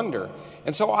to wonder.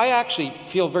 And so I actually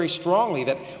feel very strongly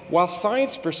that while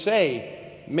science per se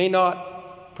may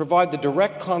not provide the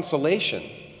direct consolation,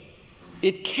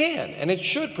 it can and it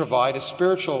should provide a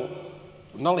spiritual,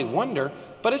 not only wonder,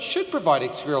 but it should provide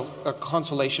a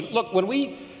consolation. Look, when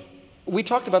we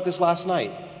talked about this last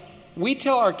night. We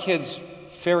tell our kids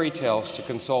fairy tales to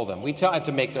console them. And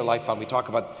to make their life fun. We talk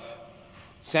about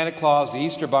Santa Claus, the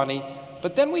Easter Bunny,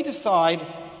 but then we decide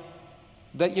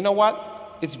that, you know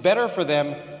what, it's better for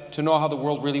them to know how the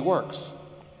world really works.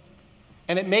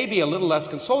 And it may be a little less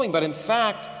consoling, but in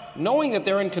fact, knowing that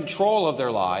they're in control of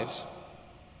their lives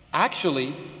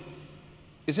actually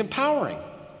is empowering.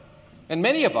 And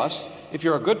many of us, if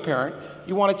you're a good parent,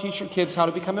 you want to teach your kids how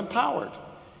to become empowered.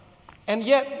 And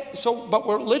yet, but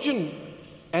religion,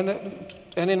 and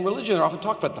in religion they're often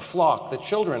talked about the flock, the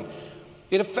children.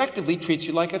 It effectively treats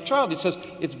you like a child. It says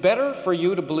it's better for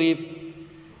you to believe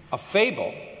a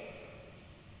fable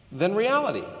than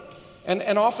reality.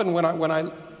 And often when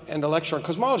I end a lecture on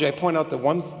cosmology, I point out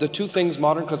the two things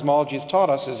modern cosmology has taught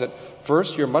us is that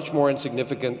first, you're much more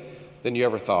insignificant than you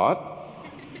ever thought,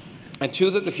 and two,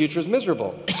 that the future is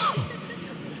miserable.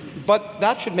 But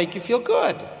that should make you feel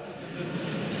good.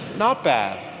 Not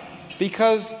bad,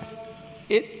 because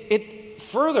it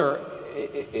further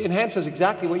enhances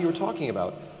exactly what you were talking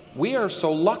about. We are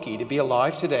so lucky to be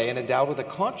alive today and endowed with a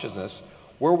consciousness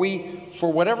where we,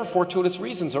 for whatever fortuitous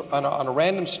reasons, on a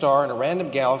random star in a random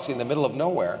galaxy in the middle of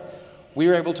nowhere, we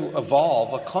are able to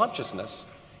evolve a consciousness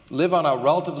live on a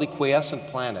relatively quiescent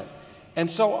planet. And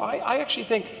so I actually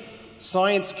think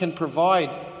science can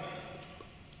provide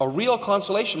a real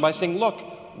consolation by saying, look,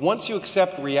 once you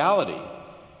accept reality,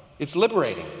 it's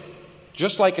liberating.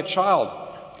 Just like a child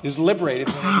is liberated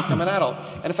when they become an adult.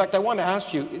 And in fact, I want to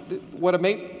ask you,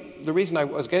 the reason I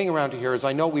was getting around to here is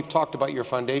I know we've talked about your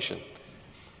foundation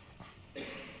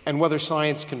and whether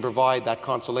science can provide that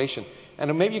consolation.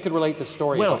 And maybe you could relate the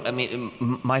story. Well, I mean,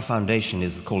 my foundation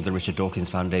is called the Richard Dawkins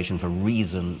Foundation for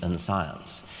Reason and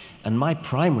Science. And my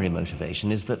primary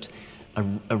motivation is that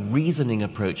a reasoning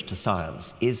approach to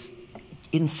science is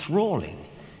enthralling.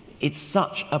 It's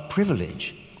such a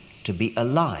privilege to be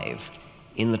alive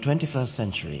in the 21st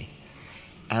century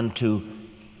and to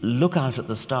look out at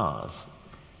the stars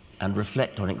and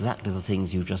reflect on exactly the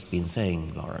things you've just been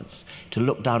saying, Lawrence, to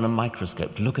look down a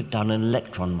microscope, to look down an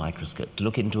electron microscope, to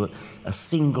look into a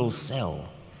single cell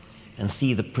and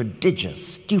see the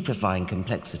prodigious, stupefying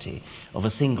complexity of a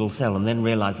single cell, and then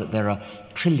realize that there are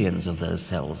trillions of those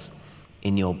cells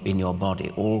in your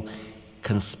body, all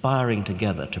conspiring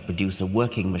together to produce a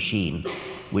working machine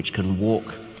which can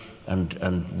walk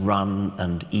and run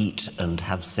and eat and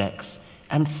have sex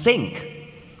and think,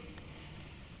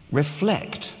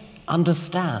 reflect,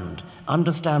 understand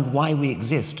why we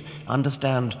exist,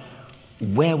 understand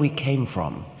where we came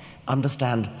from,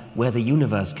 understand where the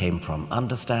universe came from,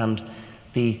 understand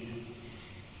the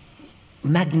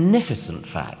magnificent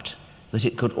fact that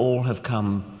it could all have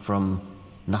come from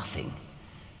nothing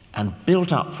and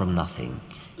built up from nothing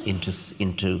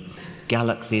into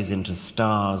galaxies, into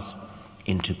stars,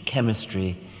 into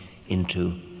chemistry,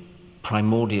 into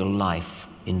primordial life,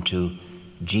 into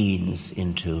genes,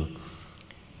 into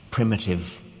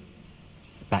primitive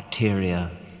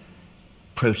bacteria,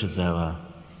 protozoa,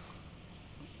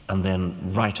 and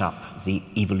then right up the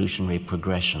evolutionary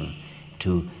progression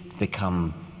to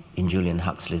become, in Julian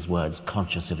Huxley's words,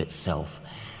 conscious of itself.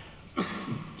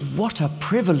 What a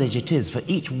privilege it is for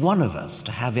each one of us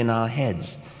to have in our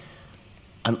heads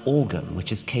an organ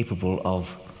which is capable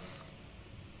of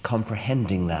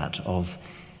comprehending that, of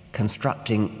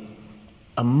constructing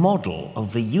a model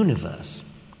of the universe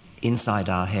inside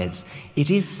our heads. It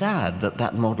is sad that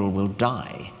that model will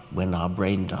die when our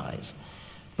brain dies.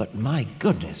 But my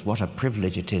goodness, what a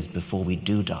privilege it is before we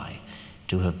do die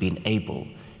to have been able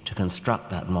to construct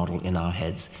that model in our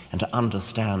heads and to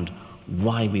understand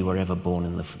why we were ever born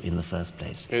in the first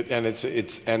place.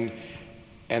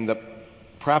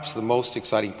 Perhaps the most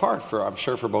exciting part for, I'm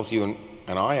sure, for both you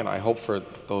and I hope for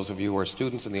those of you who are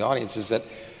students in the audience, is that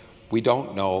we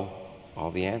don't know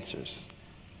all the answers.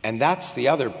 And that's the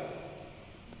other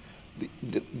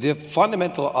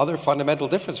other fundamental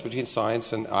difference between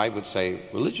science and, I would say,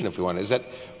 religion, if we want, is that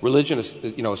religion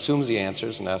assumes the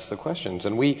answers and asks the questions.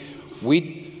 And the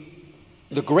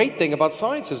great thing about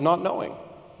science is not knowing.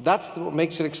 That's what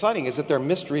makes it exciting, is that there are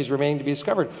mysteries remaining to be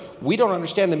discovered. We don't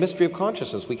understand the mystery of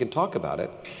consciousness. We can talk about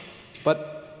it,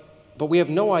 but we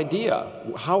have no idea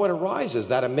how it arises,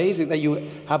 that amazing that you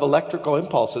have electrical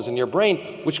impulses in your brain,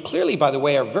 which clearly, by the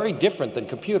way, are very different than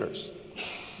computers.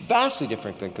 Vastly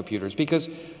different than computers, because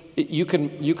you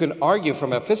can argue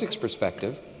from a physics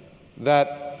perspective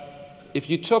that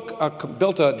if you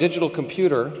built a digital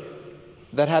computer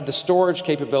that had the storage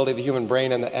capability of the human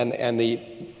brain and the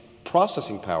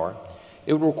processing power,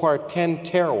 it would require 10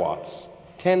 terawatts.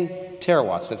 10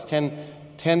 terawatts, that's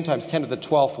 10 times 10 to the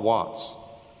 12th watts.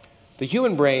 The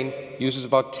human brain uses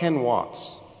about 10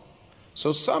 watts.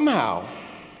 So somehow,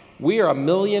 we are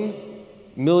 10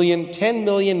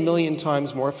 million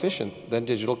times more efficient than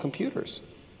digital computers.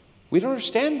 We don't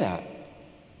understand that.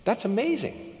 That's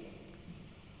amazing.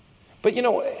 But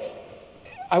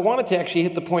I wanted to actually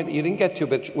hit the point that you didn't get to,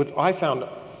 but what I found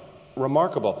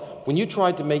remarkable, when you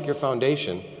tried to make your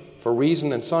foundation for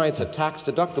reason and science a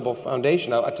tax-deductible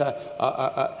foundation,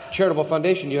 a charitable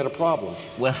foundation, you had a problem.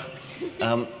 Well,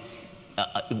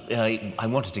 I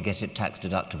wanted to get it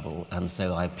tax-deductible, and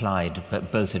so I applied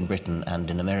both in Britain and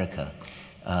in America.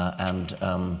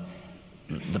 The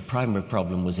primary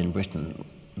problem was in Britain,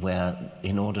 where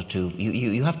in order to,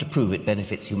 you have to prove it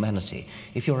benefits humanity.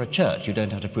 If you're a church, you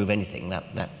don't have to prove anything.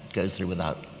 That goes through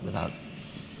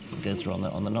goes through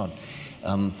on the nod.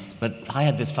 But I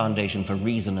had this foundation for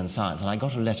reason and science, and I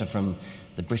got a letter from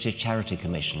the British Charity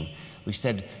Commission which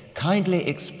said, kindly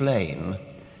explain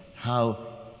how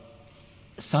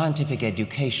scientific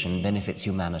education benefits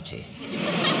humanity.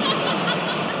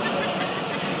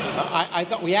 I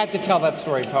thought we had to tell that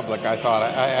story in public. I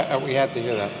thought we had to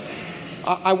hear that.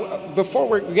 Before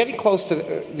we're getting close to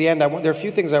the end, there are a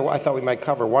few things I thought we might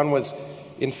cover. One was,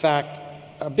 in fact,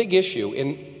 a big issue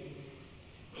in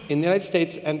the United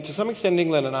States, and to some extent in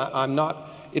England, and I'm not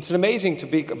It's amazing to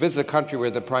visit a country where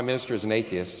the Prime Minister is an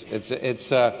atheist.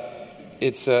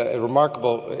 It's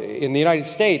remarkable. In the United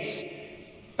States,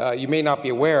 you may not be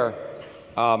aware,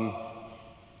 that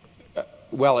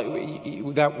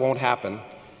won't happen.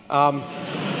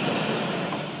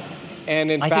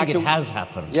 And in I fact, think it has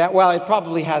happened. Yeah, well, it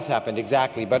probably has happened,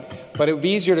 exactly. But it would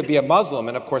be easier to be a Muslim,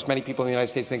 and of course many people in the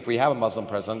United States think we have a Muslim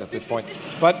president at this point.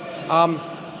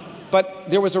 But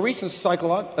there was a recent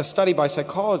study by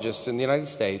psychologists in the United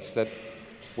States that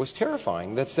was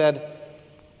terrifying, that said,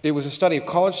 it was a study of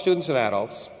college students and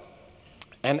adults,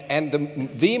 and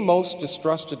the most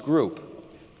distrusted group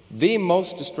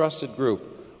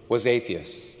was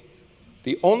atheists.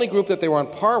 The only group that they were on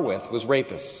par with was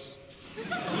rapists.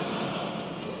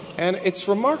 And it's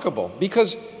remarkable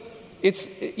because it's,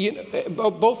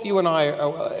 both you and I,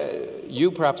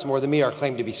 you perhaps more than me, are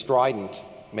claimed to be strident,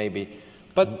 maybe.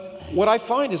 But what I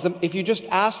find is that if you just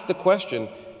ask the question,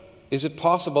 is it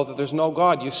possible that there's no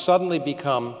God, you suddenly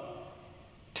become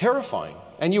terrifying.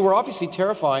 And you were obviously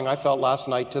terrifying, I felt last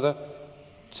night, to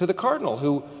the Cardinal,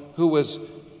 who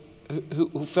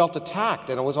felt attacked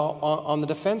and was on the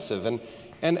defensive. And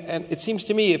it seems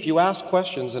to me, if you ask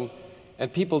questions and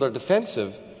people are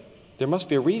defensive, there must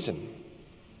be a reason.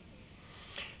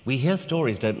 We hear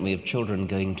stories, don't we, of children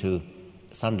going to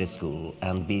Sunday school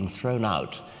and being thrown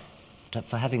out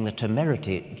for having the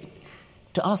temerity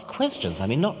to ask questions. I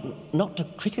mean, not to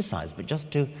criticize, but just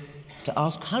to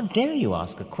ask, how dare you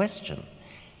ask a question?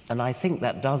 And I think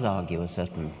that does argue a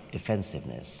certain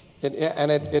defensiveness.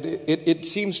 It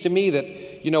seems to me that,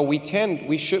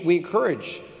 we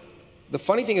encourage. The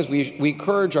funny thing is we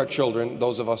encourage our children,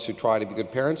 those of us who try to be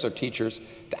good parents or teachers,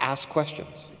 to ask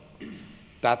questions.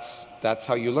 That's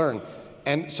how you learn.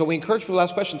 And so we encourage people to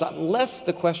ask questions unless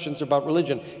the questions are about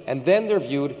religion, and then they're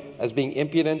viewed as being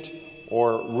impudent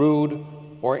or rude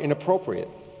or inappropriate.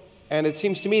 And it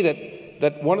seems to me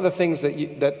that one of the things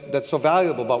that's so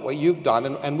valuable about what you've done,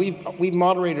 and we've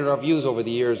moderated our views over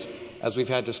the years as we've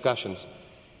had discussions,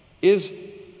 is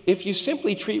if you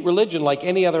simply treat religion like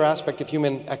any other aspect of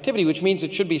human activity, which means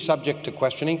it should be subject to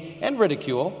questioning and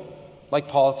ridicule, like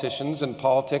politicians and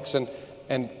politics and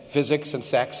physics and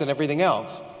sex and everything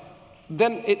else,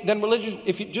 then religion,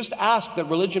 if you just ask that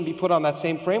religion be put on that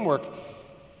same framework,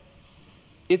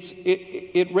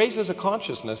 it raises a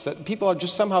consciousness that people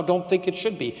just somehow don't think it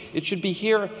should be. It should be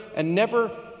here and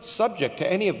never subject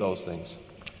to any of those things.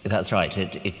 That's right.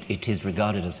 It is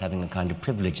regarded as having a kind of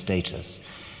privileged status,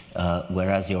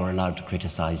 whereas you're allowed to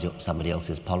criticize somebody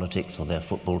else's politics or their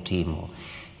football team or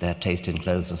their taste in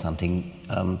clothes or something.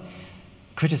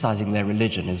 Criticizing their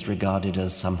religion is regarded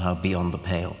as somehow beyond the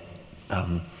pale.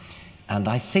 And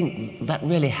I think that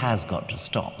really has got to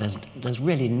stop. There's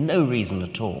really no reason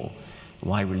at all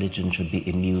why religion should be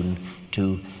immune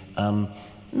to,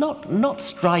 not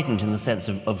strident in the sense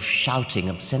of shouting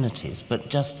obscenities, but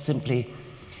just simply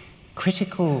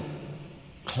critical,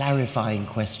 clarifying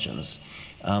questions.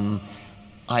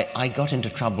 I got into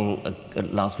trouble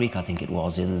last week, I think it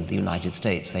was, in the United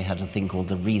States. They had a thing called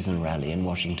the Reason Rally in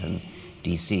Washington,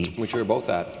 D.C. Which we were both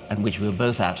at. And which we were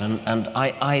both at. And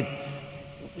I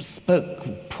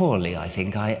spoke poorly, I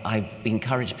think. I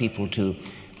encouraged people to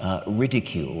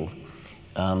ridicule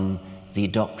the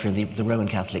doctrine, the Roman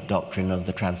Catholic doctrine of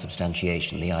the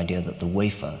transubstantiation, the idea that the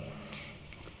wafer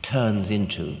turns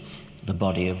into the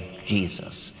body of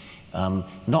Jesus.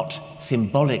 Not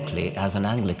symbolically, as an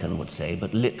Anglican would say,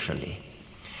 but literally.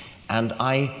 And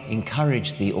I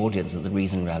encourage the audience at the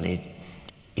Reason Rally,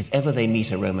 if ever they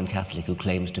meet a Roman Catholic who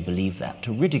claims to believe that,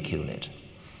 to ridicule it.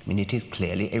 I mean, it is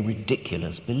clearly a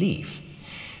ridiculous belief.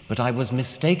 But I was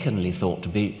mistakenly thought to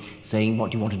be saying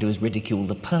what you want to do is ridicule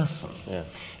the person.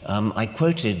 Yeah. I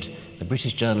quoted the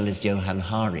British journalist Johann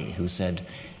Hari, who said,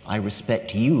 "I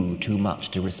respect you too much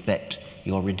to respect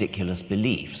your ridiculous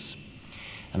beliefs."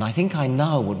 And I think I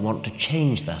now would want to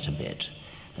change that a bit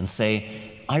and say,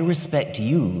 I respect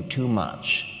you too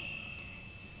much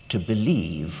to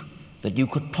believe that you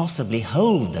could possibly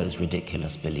hold those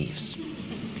ridiculous beliefs.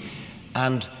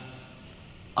 And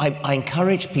I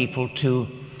encourage people to,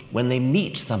 when they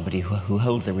meet somebody who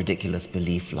holds a ridiculous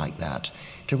belief like that,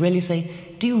 to really say,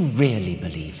 do you really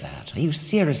believe that? Are you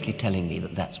seriously telling me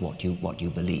that that's what you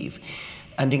believe?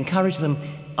 And encourage them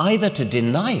either to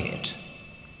deny it,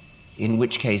 in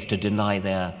which case to deny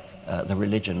the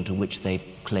religion to which they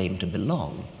claim to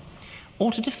belong,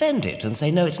 or to defend it and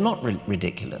say, no, it's not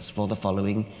ridiculous for the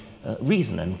following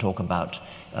reason, and talk about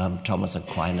Thomas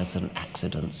Aquinas and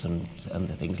accidents and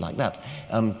things like that.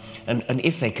 And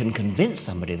if they can convince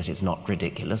somebody that it's not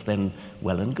ridiculous, then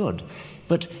well and good.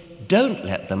 But don't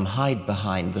let them hide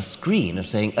behind the screen of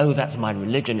saying, oh, that's my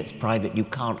religion, it's private, you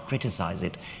can't criticize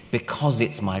it because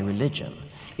it's my religion.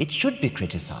 It should be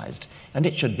criticized, and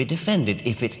it should be defended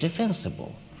if it's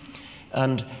defensible.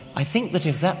 And I think that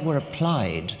if that were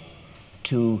applied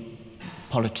to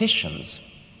politicians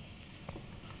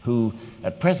who,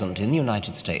 at present in the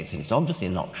United States, and it's obviously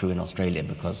not true in Australia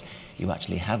because you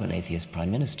actually have an atheist prime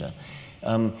minister,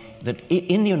 that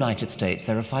in the United States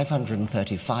there are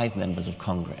 535 members of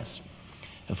Congress,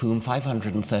 of whom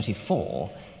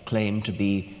 534 claim to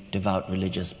be devout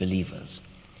religious believers.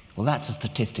 Well, that's a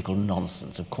statistical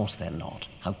nonsense. Of course they're not.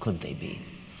 How could they be?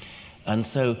 And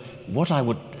so what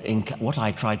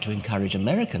I tried to encourage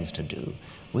Americans to do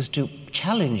was to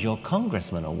challenge your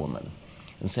congressman or woman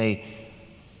and say,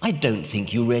 I don't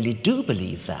think you really do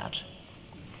believe that.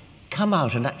 Come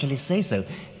out and actually say so.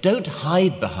 Don't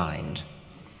hide behind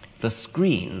the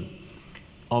screen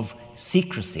of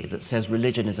secrecy that says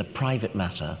religion is a private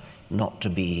matter not to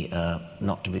be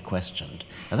questioned.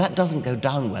 Now, that doesn't go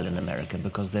down well in America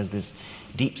because there's this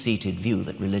deep-seated view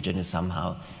that religion is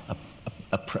somehow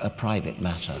a private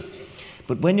matter.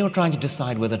 But when you're trying to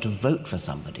decide whether to vote for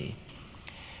somebody,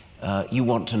 you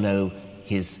want to know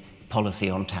his policy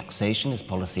on taxation, his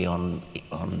policy on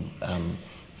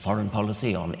foreign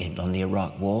policy, on the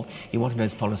Iraq War. You want to know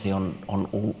his policy on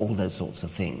all those sorts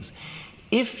of things.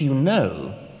 If you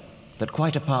know that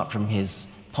quite apart from his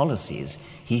policies,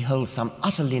 he holds some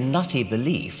utterly nutty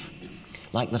belief,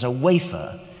 like that a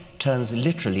wafer turns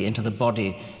literally into the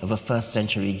body of a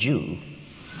first-century Jew,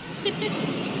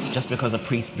 just because a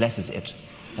priest blesses it.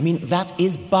 I mean, that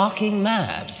is barking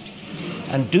mad.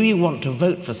 And do you want to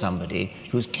vote for somebody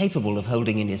who's capable of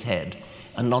holding in his head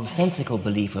a nonsensical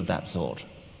belief of that sort?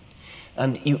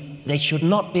 And they should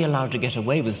not be allowed to get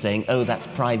away with saying, oh, that's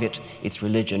private, it's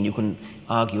religion, you can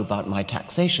argue about my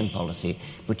taxation policy,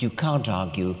 but you can't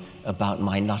argue about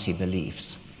my nutty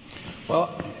beliefs.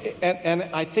 Well, and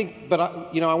I think, but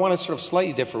I want to sort of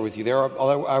slightly differ with you there.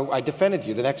 Although I defended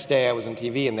you. The next day I was on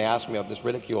TV and they asked me about this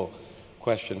ridicule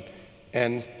question.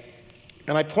 And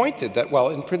I pointed that, well,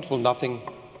 in principle,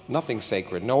 nothing's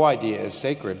sacred. No idea is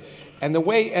sacred.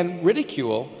 And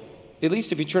ridicule, at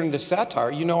least if you turn into satire,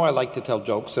 you know I like to tell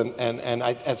jokes and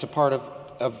as a part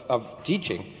of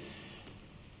teaching.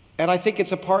 And I think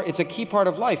it's a key part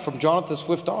of life from Jonathan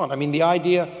Swift on. I mean, the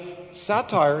idea,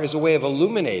 satire is a way of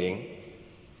illuminating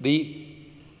the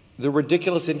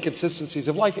ridiculous inconsistencies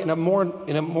of life in a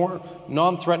more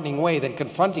non-threatening way than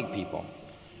confronting people.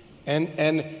 And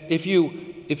if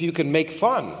you can make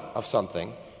fun of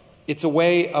something, it's a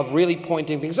way of really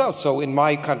pointing things out. So in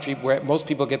my country, where most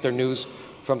people get their news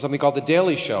from something called The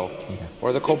Daily Show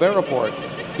or The Colbert Report,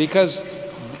 because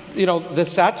the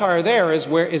satire there is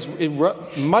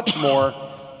much more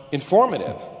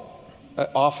informative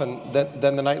often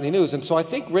than the nightly news. And so I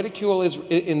think ridicule is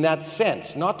in that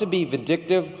sense, not to be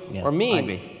vindictive or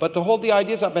mean, but to hold the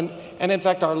ideas up. And in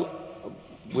fact,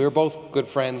 we're both good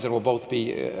friends, and we'll both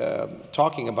be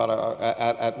talking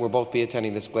about we'll both be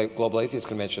attending this Global Atheist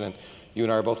Convention, and you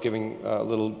and I are both giving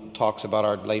little talks about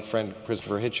our late friend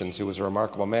Christopher Hitchens, who was a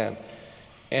remarkable man.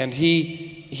 And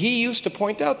he used to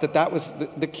point out that was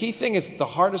the key thing is the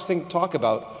hardest thing to talk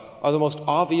about are the most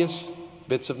obvious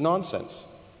bits of nonsense.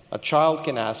 A child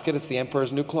can ask it. It's the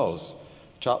emperor's new clothes.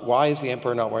 Why is the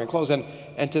emperor not wearing clothes?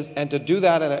 And to do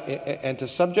that and to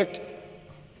subject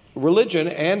religion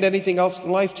and anything else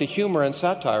in life to humor and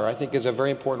satire, I think, is a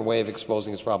very important way of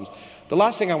exposing its problems. The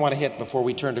last thing I want to hit before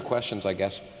we turn to questions, I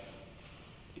guess,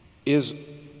 is,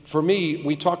 for me,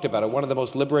 we talked about it, one of the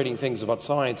most liberating things about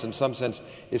science, in some sense,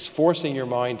 is forcing your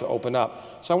mind to open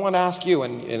up. So I want to ask you,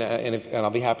 and I'll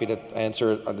be happy to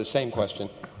answer the same question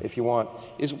if you want,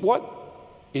 is what,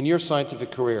 in your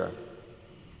scientific career,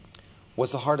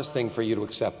 was the hardest thing for you to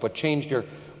accept? What changed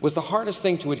was the hardest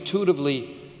thing to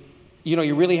intuitively,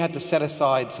 you really had to set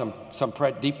aside some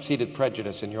deep-seated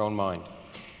prejudice in your own mind?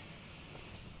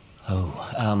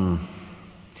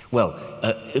 Well,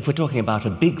 if we're talking about a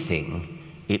big thing,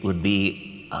 it would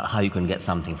be how you can get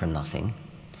something from nothing,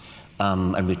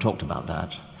 and we've talked about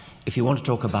that. If you want to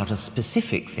talk about a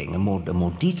specific thing, a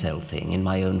more detailed thing in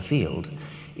my own field,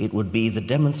 it would be the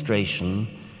demonstration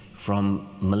from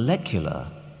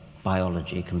molecular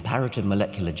biology, comparative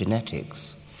molecular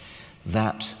genetics,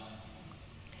 that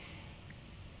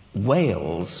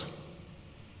whales'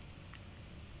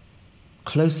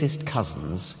 closest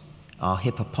cousins are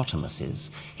hippopotamuses.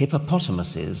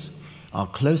 Hippopotamuses are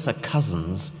closer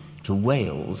cousins to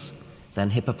whales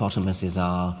than hippopotamuses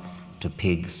are to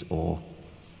pigs or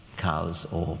cows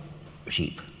or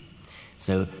sheep.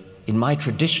 So in my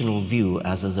traditional view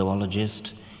as a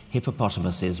zoologist,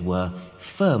 hippopotamuses were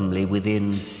firmly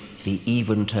within the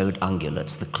even-toed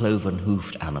ungulates, the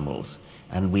cloven-hoofed animals,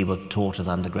 and we were taught as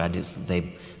undergraduates that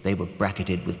they were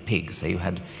bracketed with pigs. So you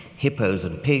had hippos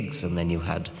and pigs, and then you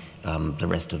had the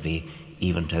rest of the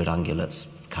even-toed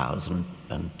ungulates, cows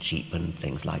and sheep and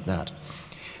things like that.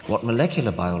 What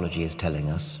molecular biology is telling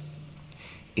us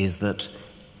is that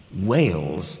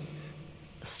whales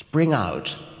spring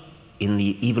out in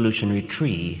the evolutionary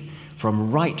tree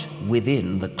from right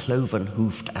within the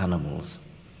cloven-hoofed animals.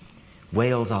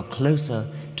 Whales are closer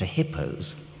to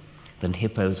hippos than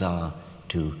hippos are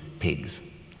to pigs.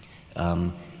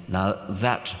 Now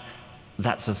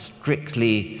that's a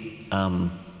strictly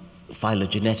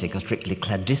phylogenetic, a strictly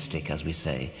cladistic, as we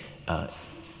say,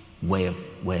 way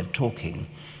of talking.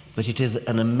 But it is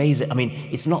an amazing, I mean,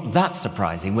 it's not that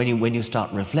surprising when you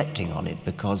start reflecting on it,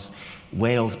 because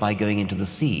whales, by going into the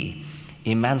sea,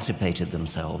 emancipated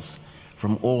themselves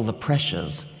from all the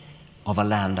pressures of a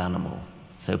land animal.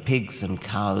 So pigs and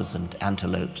cows and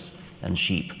antelopes and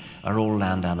sheep are all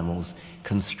land animals,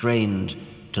 constrained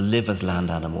to live as land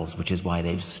animals, which is why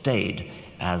they've stayed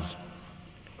as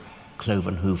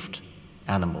cloven-hoofed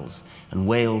animals. And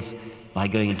whales, by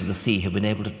going into the sea, have been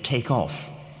able to take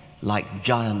off like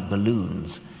giant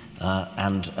balloons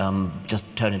and just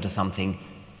turn into something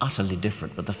utterly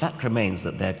different. But the fact remains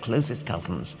that their closest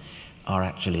cousins are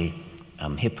actually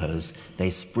hippos. They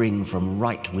spring from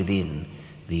right within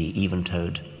the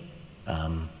even-toed,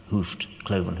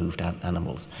 cloven-hoofed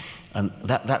animals. And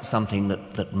that's something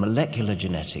that molecular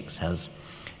genetics has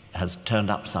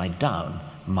turned upside down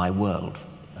my world,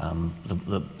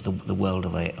 the world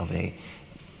of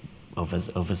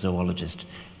a zoologist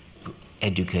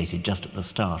educated just at the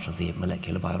start of the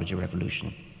molecular biology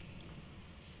revolution.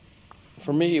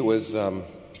 For me, it was, I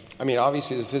mean,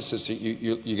 obviously as a physicist,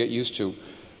 you get used to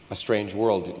a strange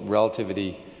world,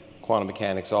 relativity, quantum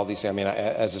mechanics, all these things. I mean,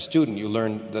 as a student, you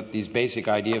learn that these basic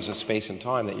ideas of space and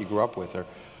time that you grew up with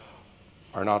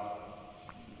are not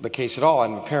the case at all,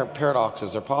 and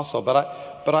paradoxes are possible.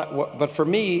 But for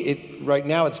me, right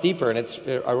now it's deeper, and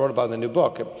I wrote about it in the new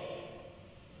book.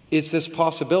 It's this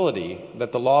possibility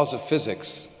that the laws of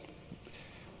physics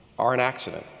are an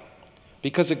accident,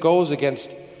 because it goes against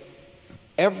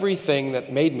everything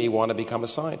that made me want to become a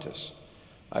scientist.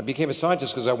 I became a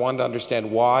scientist because I wanted to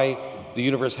understand why the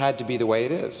universe had to be the way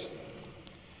it is.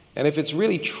 And if it's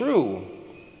really true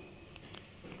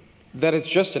that it's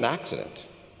just an accident,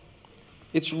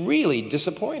 it's really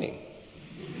disappointing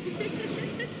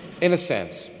in a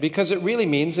sense, because it really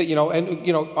means that,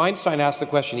 Einstein asked the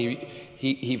question,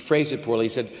 he phrased it poorly. He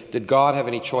said, did God have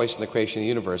any choice in the creation of the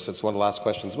universe? That's one of the last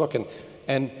questions in the book.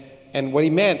 And what he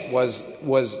meant was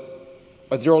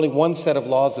there only one set of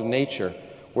laws of nature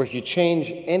where if you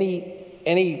change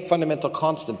any fundamental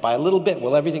constant by a little bit,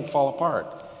 will everything fall apart?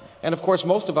 And of course,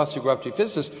 most of us who grew up to be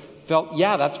physicists felt,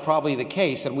 yeah, that's probably the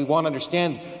case, and we want to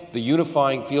understand the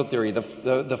unifying field theory,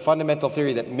 the fundamental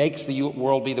theory that makes the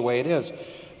world be the way it is.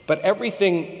 But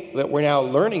everything that we're now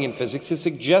learning in physics is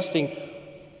suggesting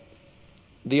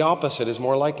the opposite is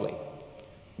more likely.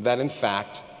 That in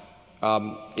fact,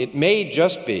 it may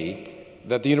just be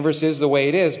that the universe is the way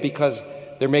it is because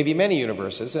there may be many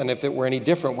universes, and if it were any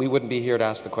different, we wouldn't be here to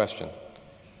ask the question.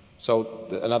 So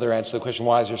another answer to the question,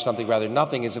 why is there something rather than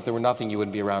nothing, is if there were nothing, you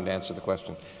wouldn't be around to answer the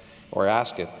question or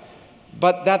ask it.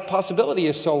 But that possibility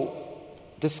is so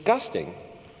disgusting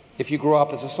if you grow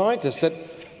up as a scientist that,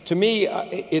 to me,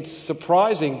 it's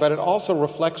surprising, but it also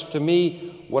reflects to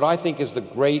me what I think is the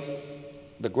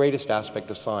greatest aspect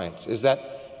of science, is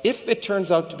that if it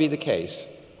turns out to be the case,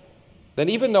 then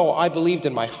even though I believed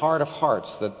in my heart of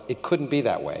hearts that it couldn't be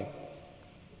that way,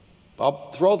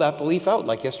 I'll throw that belief out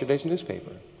like yesterday's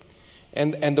newspaper.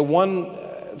 And the one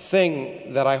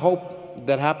thing that I hope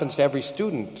that happens to every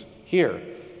student here,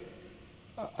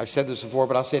 I've said this before,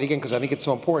 but I'll say it again because I think it's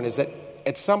so important, is that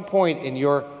at some point in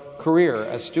your career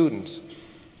as students,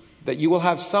 that you will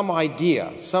have some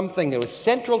idea, something that is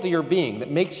central to your being, that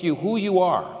makes you who you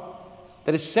are,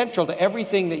 that is central to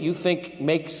everything that you think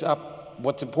makes up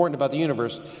what's important about the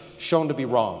universe, shown to be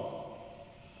wrong.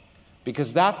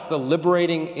 Because that's the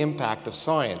liberating impact of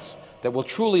science that will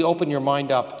truly open your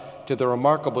mind up to the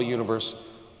remarkable universe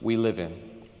we live in.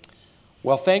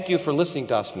 Well, thank you for listening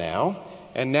to us now.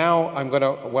 And now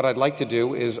what I'd like to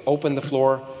do is open the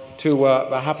floor to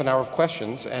a half an hour of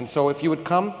questions. And so if you would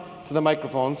come to the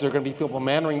microphones, there are going to be people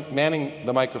manning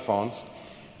the microphones.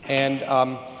 And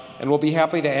we'll be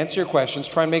happy to answer your questions.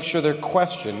 Try and make sure they're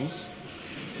questions.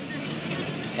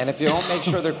 And if you don't make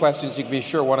sure they're questions, you can be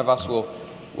sure one of us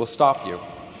will stop you.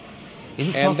 Is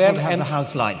it possible to have the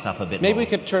house lights up a bit Maybe more? we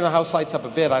could turn the house lights up a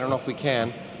bit. I don't know if we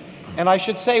can. And I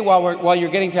should say, while you're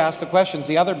getting to ask the questions,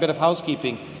 the other bit of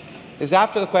housekeeping is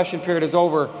after the question period is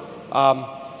over,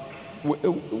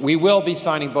 we will be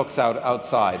signing books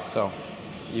outside, so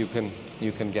you can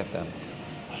get them.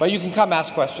 But you can come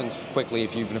ask questions quickly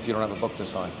even if you don't have a book to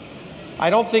sign. I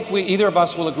don't think either of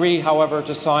us will agree, however,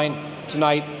 to sign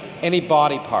tonight any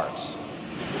body parts.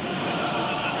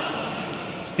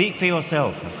 Speak for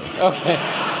yourself. Okay.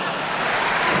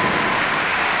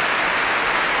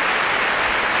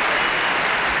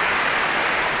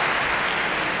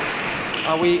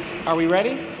 Are we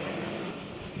ready?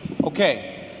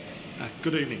 Okay.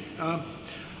 Good evening.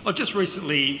 I've just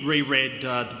recently reread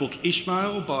the book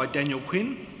Ishmael by Daniel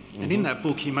Quinn, and in that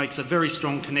book he makes a very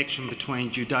strong connection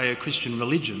between Judeo-Christian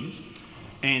religions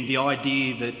and the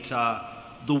idea that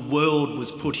the world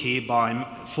was put here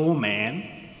for man,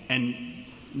 and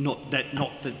not that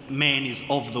man is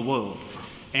of the world.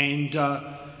 And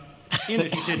in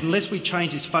it he said, unless we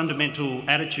change this fundamental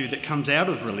attitude that comes out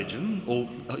of religion, or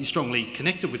is strongly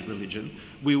connected with religion,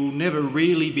 we will never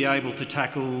really be able to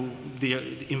tackle the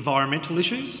environmental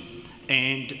issues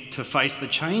and to face the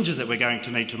changes that we're going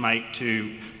to need to make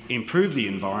to improve the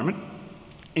environment.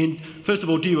 And first of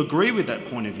all, do you agree with that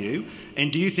point of view?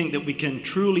 And do you think that we can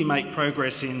truly make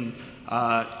progress in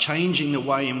changing the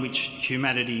way in which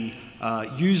humanity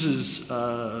uses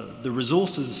the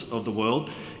resources of the world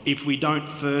if we don't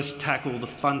first tackle the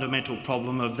fundamental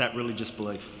problem of that religious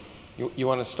belief? You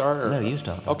want to start? Or? No, you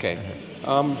start. Okay.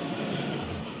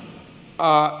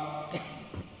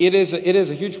 It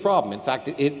is a huge problem. In fact,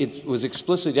 it was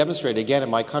explicitly demonstrated again in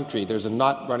my country. There's a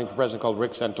nut running for president called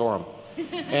Rick Santorum.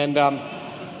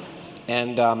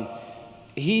 And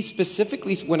he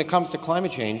specifically, when it comes to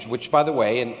climate change, which, by the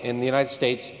way, in the United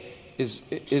States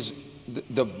is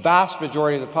the vast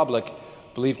majority of the public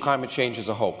believe climate change is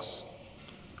a hoax.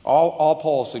 All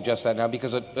polls suggest that now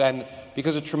because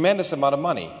a tremendous amount of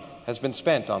money has been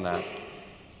spent on that.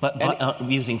 But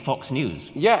using Fox News.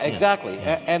 Yeah, exactly.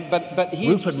 Yeah. But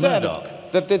he's Rupert said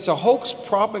Murdoch. that it's a hoax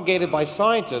propagated by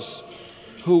scientists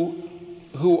who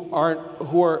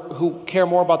care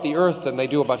more about the Earth than they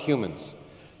do about humans.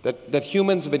 That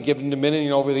humans have been given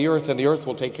dominion over the Earth and the Earth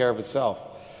will take care of itself.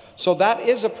 So that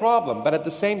is a problem. But at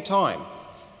the same time,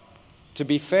 to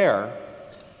be fair,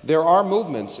 there are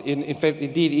movements,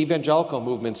 indeed evangelical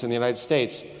movements in the United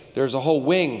States. There's a whole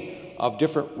wing of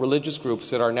different religious groups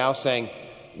that are now saying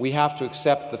we have to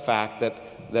accept the fact that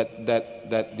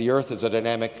the Earth is a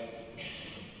dynamic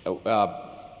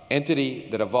entity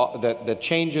that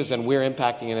changes and we're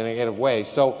impacting in a negative way.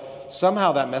 So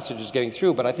somehow that message is getting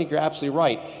through, but I think you're absolutely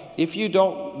right. If you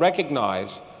don't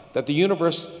recognize that the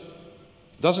universe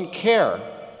doesn't care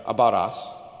about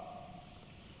us,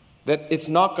 that it's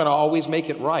not going to always make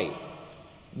it right,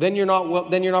 then you're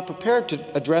not prepared to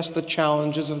address the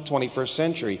challenges of the 21st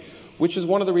century, which is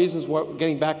one of the reasons,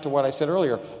 getting back to what I said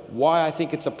earlier, why I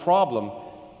think it's a problem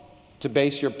to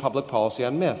base your public policy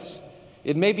on myths.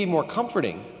 It may be more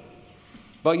comforting,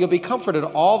 but you'll be comforted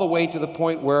all the way to the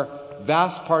point where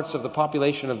vast parts of the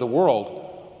population of the world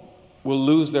will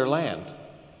lose their land.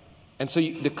 And so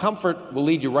the comfort will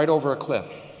lead you right over a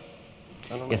cliff.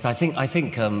 Yes, I think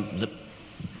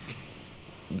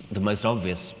the most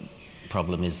obvious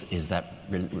problem is that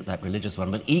religious one.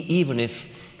 But even if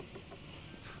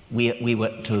we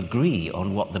were to agree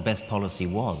on what the best policy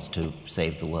was to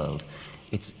save the world,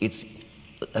 it's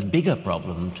a bigger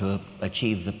problem to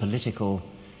achieve the political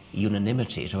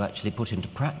unanimity to actually put into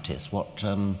practice what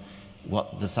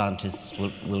the scientists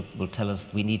will tell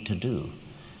us we need to do.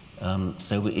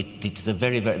 So there's a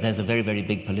very, very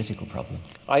big political problem.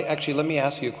 Actually, let me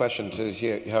ask you a question to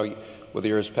hear whether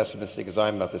you're as pessimistic as I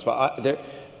am about this. But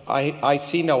I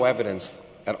see no evidence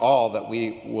at all that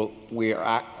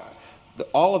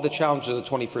all of the challenges of the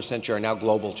 21st century are now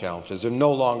global challenges. They're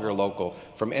no longer local,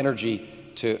 from energy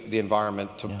to the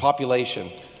environment to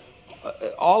population.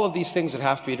 All of these things that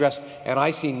have to be addressed, and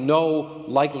I see no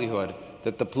likelihood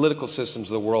that the political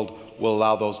systems of the world will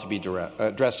allow those to be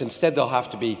addressed. Instead, we'll have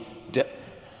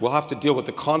to deal with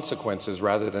the consequences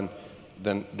rather than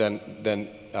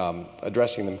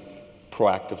addressing them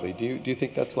proactively. Do you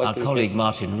think that's likely? Our colleague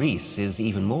Martin Rees is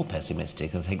even more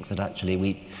pessimistic and thinks that actually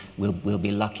we'll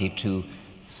be lucky to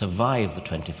survive the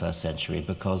 21st century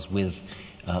because with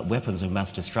weapons of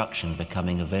mass destruction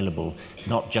becoming available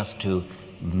not just to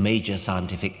major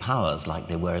scientific powers like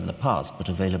they were in the past, but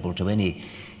available to any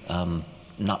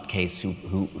nutcase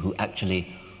who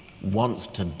actually wants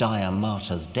to die a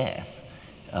martyr's death,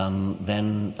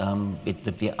 then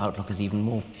the outlook is even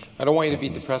more I don't want you to be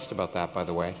depressed about that, by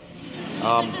the way.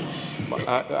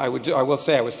 I will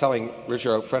say, I was telling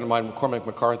Richard, a friend of mine, Cormac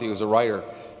McCarthy, who's a writer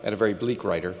and a very bleak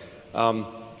writer,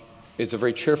 is a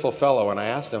very cheerful fellow, and I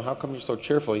asked him, how come you're so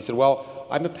cheerful? He said, well,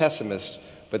 I'm a pessimist,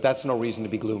 but that's no reason to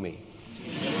be gloomy.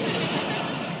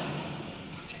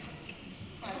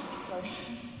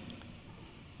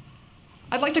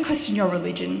 I'd like to question your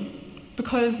religion,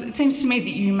 because it seems to me that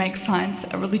you make science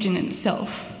a religion in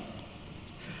itself.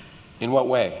 In what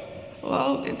way?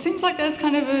 Well, it seems like there's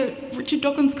kind of a Richard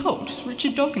Dawkins cult,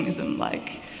 Richard Dawkinism,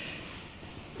 like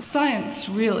science,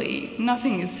 really,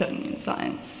 nothing is certain in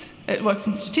science. It works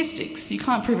in statistics. You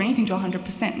can't prove anything to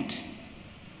 100%.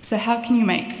 So how can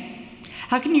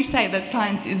you say that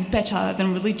science is better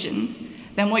than religion,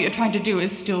 then what you're trying to do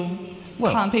is still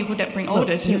calm people that bring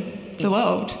order to the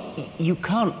world? You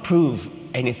can't prove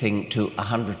anything to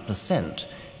 100%,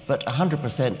 but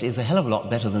 100% is a hell of a lot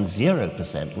better than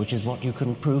 0%, which is what you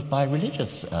can prove by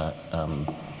religious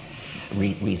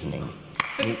reasoning.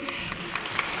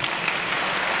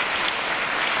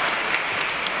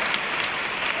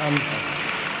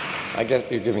 I guess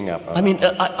you're giving up. I mean,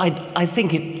 I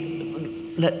think it...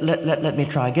 Let me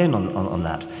try again on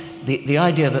that. The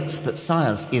idea that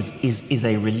science is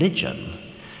a religion,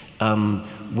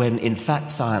 when in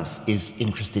fact science is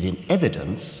interested in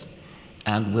evidence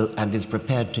and is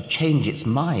prepared to change its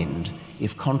mind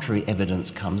if contrary evidence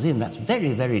comes in, that's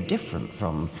very, very different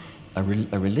from a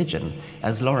religion.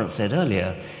 As Lawrence said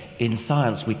earlier, in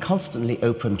science we constantly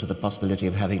open to the possibility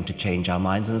of having to change our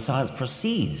minds, and science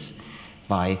proceeds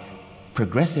by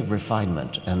progressive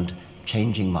refinement and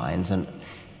changing minds, and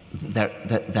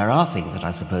there are things that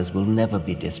I suppose will never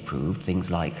be disproved,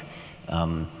 things like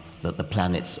that the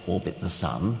planets orbit the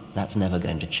sun. That's never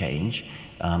going to change.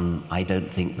 I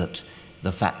don't think that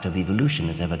the fact of evolution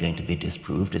is ever going to be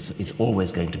disproved. It's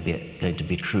always going to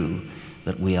be true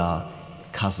that we are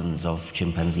cousins of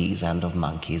chimpanzees and of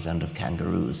monkeys and of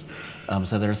kangaroos.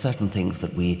 So there are certain things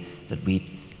that we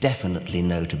definitely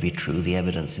know to be true. The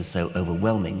evidence is so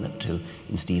overwhelming that,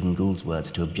 in Stephen Gould's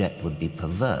words, to object would be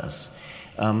perverse.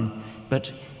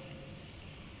 But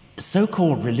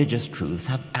so-called religious truths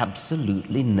have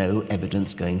absolutely no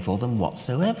evidence going for them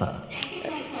whatsoever.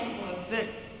 My point was that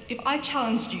if I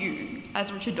challenged you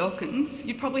as Richard Dawkins,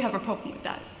 you'd probably have a problem with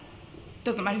that.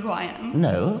 Doesn't matter who I am.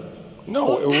 No.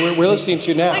 No, we're listening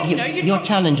to you now. Like, you're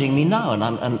challenging me now, and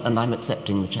I'm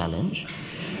accepting the challenge.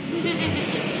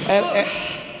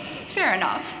 Fair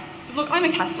enough. Look, I'm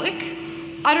a Catholic.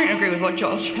 I don't agree with what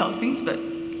George Chappelle thinks, but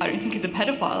I don't think he's a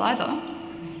pedophile either.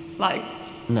 Like...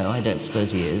 No, I don't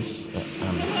suppose he is.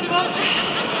 Well,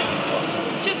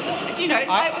 just,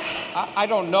 I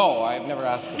don't know. I've never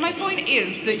asked them. My point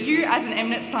is that you, as an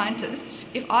eminent scientist,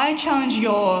 if I challenge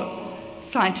your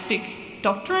scientific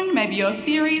doctrine, maybe your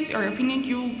theories or your opinion,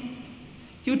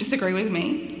 you'll disagree with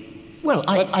me. Well,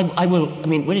 I will. I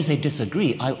mean, when you say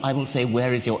disagree, I will say,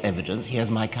 where is your evidence?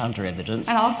 Here's my counter-evidence.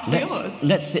 And ask for yours.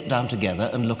 Let's sit down together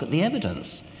and look at the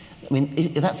evidence. I mean,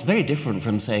 that's very different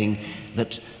from saying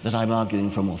that I'm arguing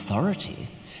from authority.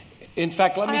 In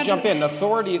fact, let me jump in.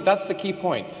 Authority, that's the key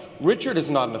point. Richard is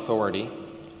not an authority.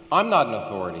 I'm not an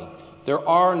authority. There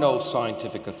are no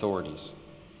scientific authorities.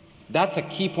 That's a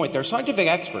key point. There are scientific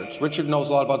experts. Richard knows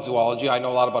a lot about zoology. I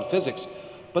know a lot about physics.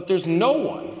 But there's no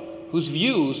one whose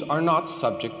views are not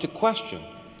subject to question.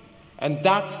 And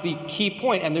that's the key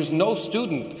point. And there's no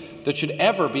student that should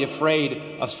ever be afraid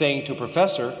of saying to a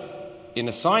professor in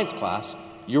a science class,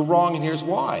 you're wrong and here's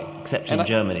why. Except in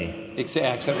Germany.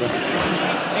 Except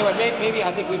anyway, maybe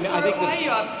I think we... So why are you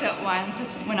upset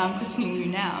when I'm questioning you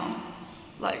now?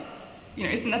 Like,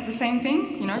 isn't that the same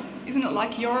thing? Isn't it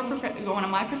like you're one of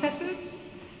my professors?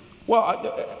 Well,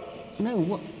 no,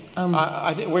 what...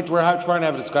 I think we're trying to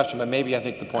have a discussion, but maybe I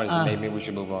think the point is that maybe we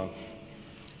should move on.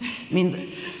 I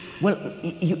mean, well,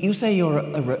 you say you're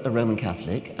a Roman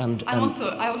Catholic, and I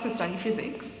also study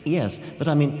physics. Yes, but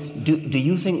I mean, do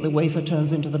you think the wafer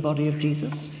turns into the body of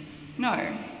Jesus? No.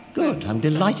 Good. I'm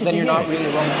delighted to hear it. Then you're not really a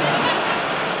Roman Catholic.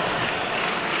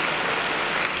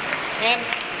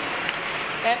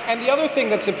 And the other thing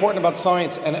that's important about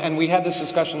science, and we had this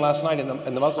discussion last night in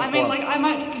the Muslim forum. Like, I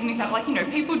might give an example. Like,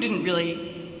 people didn't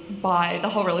really buy the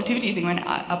whole relativity thing when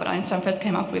Albert Einstein first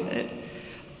came up with it.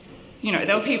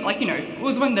 There were people, it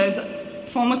was when those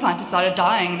former scientists started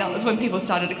dying, that was when people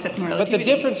started accepting relativity. But the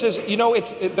difference is,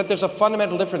 but there's a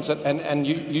fundamental difference, and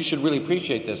you should really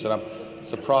appreciate this, and I'm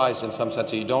surprised in some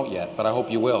sense that you don't yet, but I hope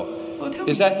you will. Well, tell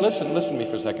is me. that, listen to me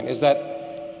for a second, is that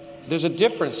there's a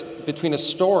difference between a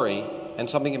story and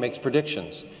something that makes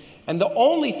predictions. And the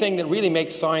only thing that really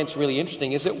makes science really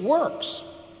interesting is it works.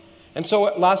 And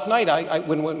so last night,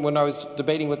 when I was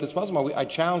debating with this Muslim, I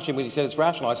challenged him when he said it's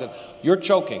rational. I said, you're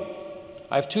choking.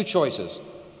 I have two choices.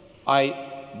 I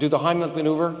do the Heimlich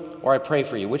maneuver or I pray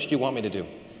for you. Which do you want me to do?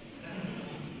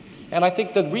 And I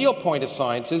think the real point of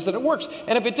science is that it works.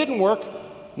 And if it didn't work,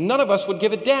 none of us would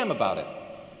give a damn about it.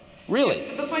 Really.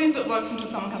 Yeah, the point is it works until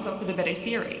someone comes up with a better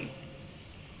theory.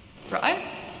 Right?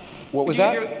 What was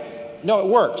that? No, it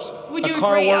works. A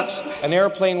car works, an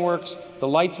airplane works, the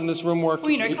lights in this room work.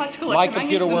 Well, you know, classical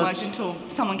electromagnetism worked until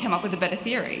someone came up with a better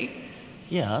theory.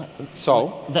 Yeah.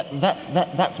 So?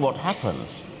 That's what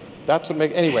happens. That's what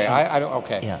makes... Anyway, I don't...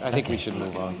 Okay. Yeah, I think we should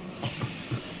move on.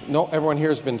 No, everyone here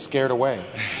has been scared away.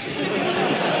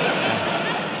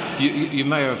 You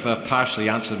may have partially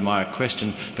answered my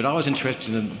question, but I was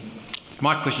interested in...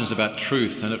 My question is about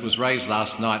truth, and it was raised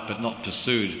last night but not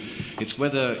pursued. It's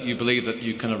whether you believe that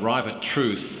you can arrive at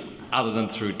truth other than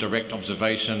through direct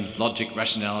observation, logic,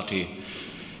 rationality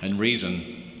and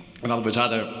reason. In other words, are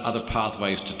there other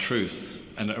pathways to truth?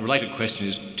 And a related question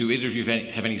is, do either of you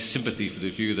have any sympathy for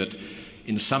the view that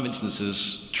in some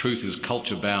instances truth is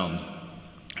culture-bound?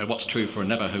 What's true for a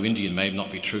Navajo Indian may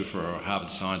not be true for a Harvard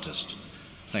scientist.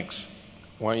 Thanks.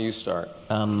 Why don't you start?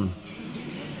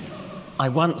 I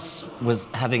once was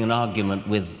having an argument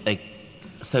with a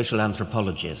social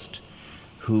anthropologist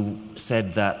who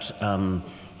said that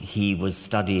he was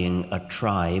studying a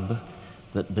tribe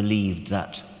that believed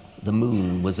that the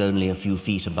moon was only a few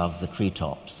feet above the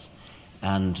treetops,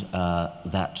 and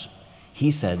that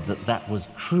he said that that was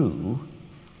true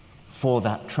for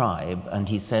that tribe, and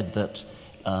he said that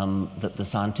that the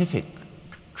scientific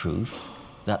truth,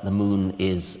 that the moon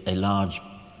is a large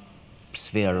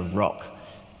sphere of rock,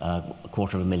 a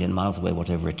 250,000 miles away,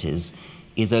 whatever it is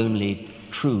only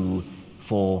true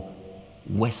for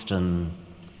Western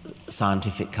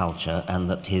scientific culture, and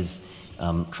that his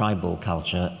tribal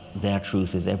culture, their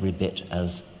truth is every bit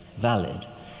as valid.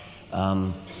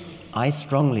 I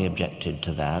strongly objected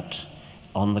to that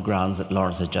on the grounds that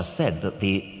Lawrence has just said, that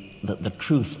the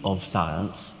truth of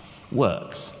science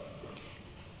works.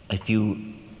 If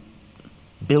you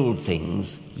build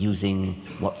things using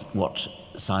what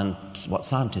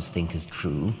scientists think is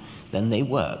true, then they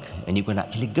work, and you can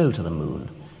actually go to the moon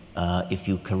if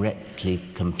you correctly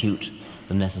compute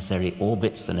the necessary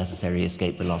orbits, the necessary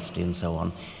escape velocity, and so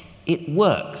on. It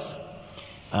works,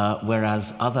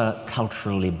 whereas other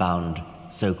culturally bound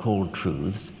so-called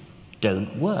truths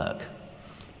don't work.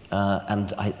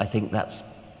 And I think that's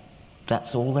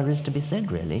all there is to be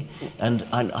said, really. And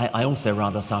I also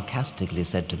rather sarcastically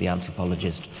said to the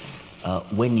anthropologist,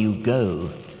 when you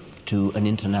go to an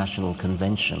international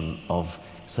convention of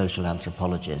social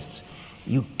anthropologists,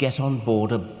 you get on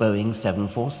board a Boeing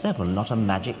 747, not a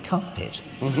magic carpet.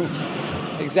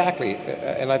 Exactly.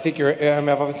 And I think I've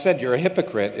often said you're a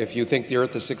hypocrite if you think the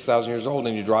Earth is 6,000 years old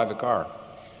and you drive a car.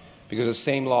 Because the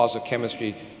same laws of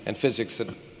chemistry and physics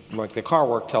that like the car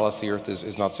work tell us the Earth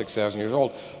is not 6,000 years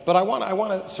old. But I want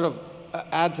to sort of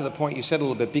add to the point you said a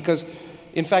little bit, because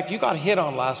in fact you got hit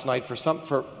on last night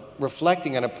for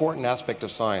reflecting an important aspect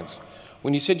of science.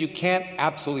 When you said you can't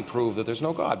absolutely prove that there's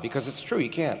no God, because it's true, you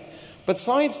can't. But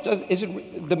science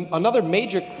another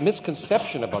major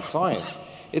misconception about science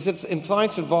is that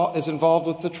science is involved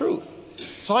with the truth.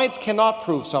 Science cannot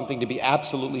prove something to be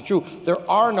absolutely true. There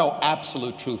are no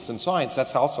absolute truths in science.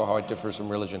 That's also how it differs from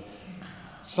religion.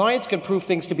 Science can prove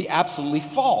things to be absolutely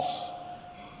false.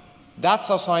 That's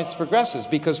how science progresses,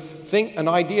 because an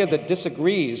idea that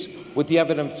disagrees with the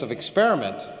evidence of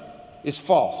experiment is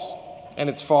false. And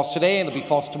it's false today, and it'll be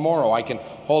false tomorrow. I can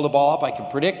hold a ball up, I can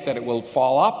predict that it will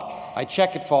fall up, I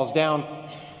check it falls down.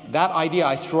 That idea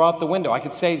I throw out the window. I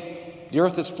could say the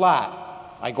Earth is flat.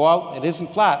 I go out, it isn't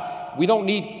flat. We don't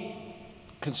need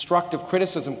constructive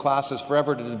criticism classes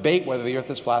forever to debate whether the Earth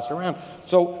is flat or round.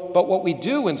 But what we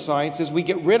do in science is we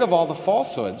get rid of all the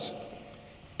falsehoods,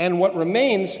 and what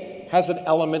remains has an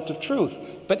element of truth.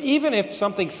 But even if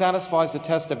something satisfies the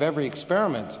test of every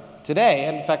experiment today,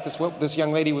 and in fact that's what this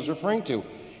young lady was referring to,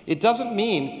 it doesn't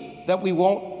mean that we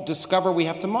won't discover we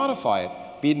have to modify it,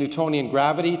 be it Newtonian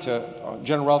gravity to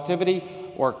general relativity,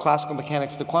 or classical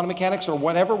mechanics to quantum mechanics, or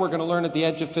whatever we're going to learn at the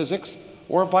edge of physics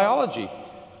or of biology.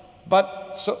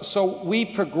 But so we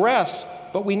progress,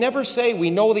 but we never say we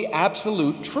know the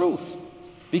absolute truth,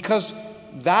 because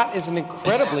that is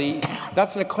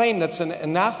that's a claim that's an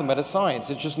anathema to science.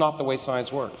 It's just not the way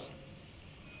science works.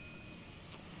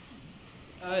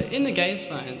 In the gay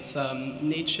science,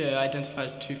 Nietzsche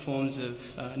identifies two forms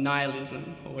of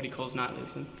nihilism, or what he calls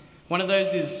nihilism. One of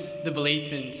those is the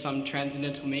belief in some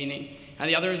transcendental meaning, and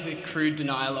the other is the crude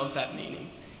denial of that meaning.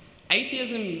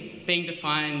 Atheism being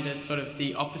defined as sort of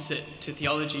the opposite to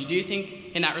theology, do you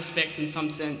think in that respect, in some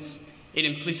sense, it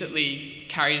implicitly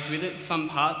carries with it some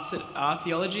parts that are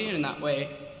theology, and in that way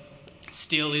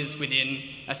still is within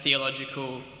a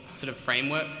theological sort of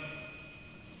framework?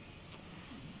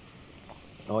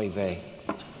 Oy vey.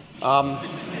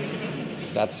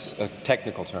 That's a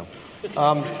technical term.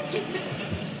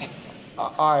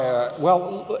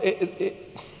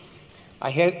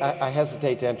 I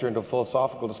hesitate to enter into a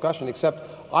philosophical discussion, except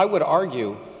I would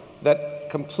argue that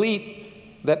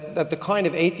that the kind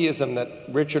of atheism that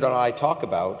Richard and I talk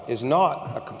about is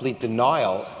not a complete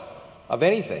denial of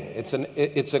anything.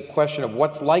 It's a question of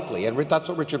what's likely, and that's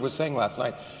what Richard was saying last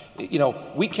night. You know,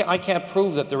 I can't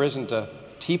prove that there isn't a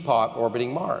teapot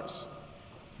orbiting Mars,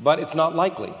 but it's not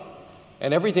likely.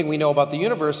 And everything we know about the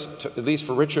universe, at least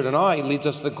for Richard and I, leads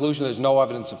us to the conclusion there's no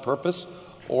evidence of purpose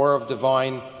or of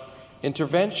divine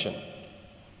intervention.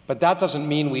 But that doesn't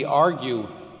mean we argue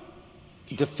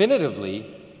definitively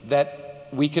that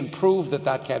we can prove that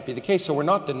that can't be the case. So we're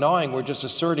not denying, we're just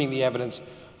asserting the evidence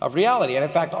of reality. And in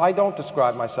fact, I don't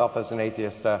describe myself as an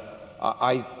atheist.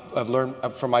 I have learned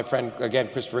from my friend, again,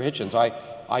 Christopher Hitchens,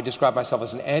 I describe myself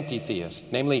as an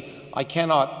anti-theist. Namely, I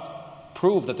cannot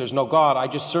prove that there's no God. I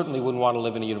just certainly wouldn't want to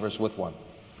live in a universe with one.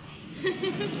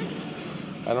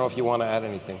 I don't know if you want to add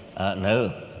anything.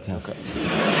 No. Okay.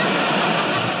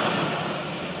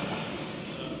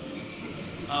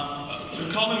 A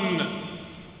common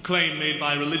claim made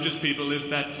by religious people is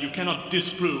that you cannot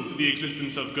disprove the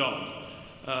existence of God.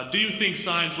 Do you think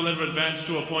science will ever advance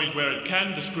to a point where it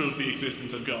can disprove the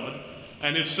existence of God?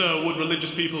 And if so, would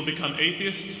religious people become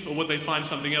atheists, or would they find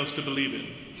something else to believe in?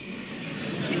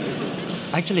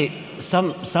 Actually,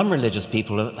 some religious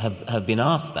people have been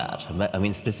asked that. I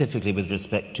mean, specifically with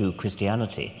respect to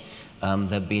Christianity. There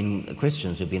have been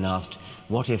Christians who have been asked,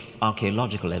 what if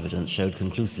archaeological evidence showed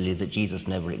conclusively that Jesus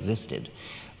never existed?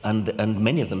 And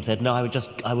many of them said, no, I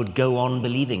would go on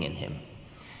believing in him,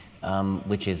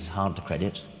 which is hard to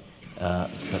credit.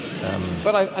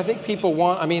 But I think people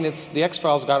want, I mean, the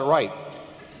X-Files got it right.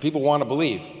 People want to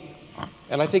believe.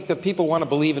 And I think that people want to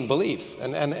believe in belief.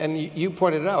 And you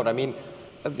pointed it out. I mean,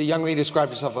 the young lady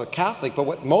described herself as a Catholic, but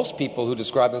what most people who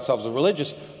describe themselves as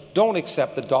religious don't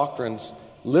accept the doctrines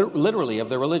literally of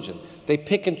their religion. They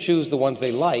pick and choose the ones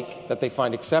they like, that they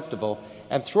find acceptable,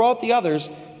 and throw out the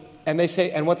others, and they say,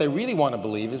 and what they really want to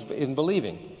believe is in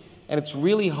believing. And it's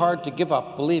really hard to give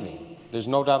up believing. There's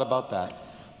no doubt about that.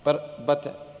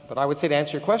 But I would say, to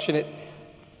answer your question,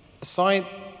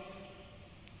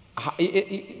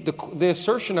 the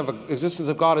assertion of existence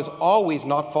of God is always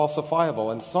not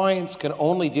falsifiable, and science can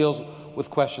only deal with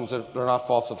questions that are not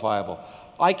falsifiable.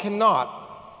 I cannot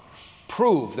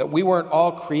prove that we weren't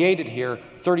all created here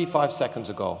 35 seconds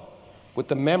ago with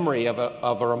the memory of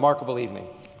a remarkable evening.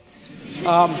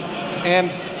 I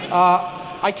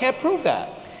can't prove that.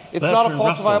 It's not a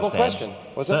falsifiable question.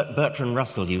 Was it? Bertrand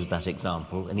Russell used that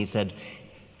example, and he said,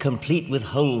 complete with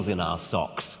holes in our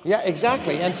socks. Yeah,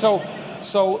 exactly. And so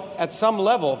at some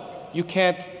level, you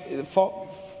can't,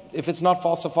 if it's not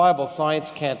falsifiable, science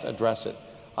can't address it.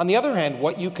 On the other hand,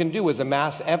 what you can do is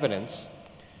amass evidence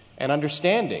and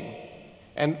understanding.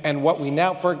 And what we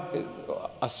now, for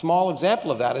a small example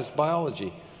of that is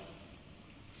biology.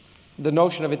 The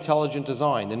notion of intelligent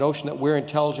design, the notion that we're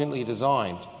intelligently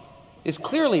designed, is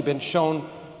clearly been shown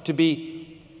to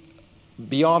be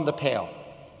beyond the pale,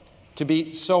 to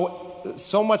be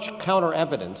so much counter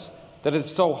evidence that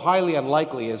it's so highly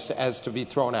unlikely as to be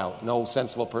thrown out. No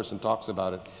sensible person talks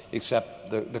about it except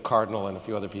the cardinal and a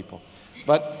few other people.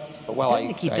 But, well,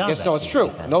 I guess no, it's true.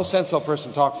 No sensible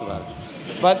person talks about it.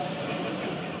 But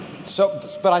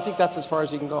I think that's as far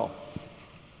as you can go.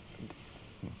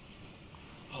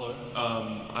 Hello.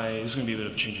 This is going to be a bit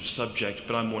of a change of subject,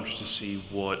 but I'm more interested to see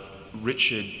what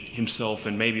Richard himself,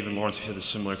 and maybe even Lawrence, who had a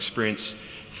similar experience,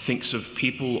 thinks of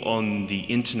people on the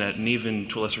internet, and even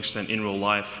to a lesser extent in real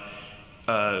life,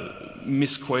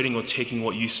 misquoting or taking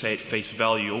what you say at face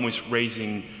value, almost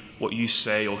raising what you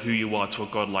say or who you are to a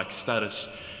godlike status.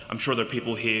 I'm sure there are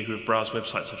people here who have browsed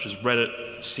websites such as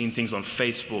Reddit, seen things on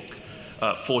Facebook,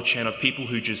 4chan, of people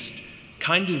who just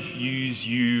kind of use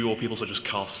you or people such as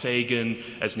Carl Sagan,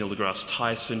 as Neil deGrasse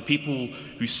Tyson, people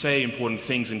who say important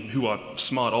things and who are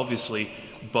smart, obviously,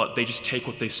 but they just take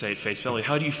what they say at face value.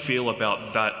 How do you feel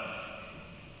about that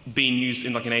being used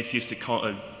in like an atheistic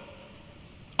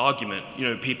argument? You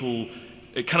know, people,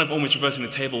 it kind of almost reversing the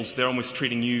tables, they're almost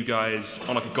treating you guys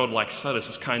on like a godlike status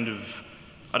as kind of,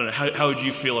 I don't know, how would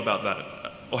you feel about that?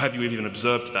 Or have you even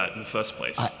observed that in the first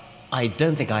place? I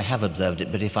don't think I have observed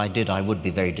it, but if I did, I would be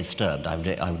very disturbed. I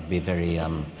would be very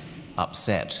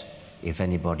upset if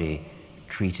anybody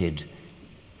treated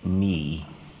me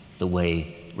the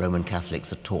way Roman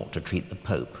Catholics are taught to treat the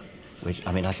Pope, which,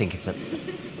 I mean, I think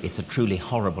it's a truly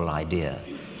horrible idea.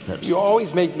 That you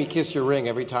always make me kiss your ring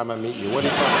every time I meet you. What are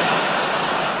you talking about?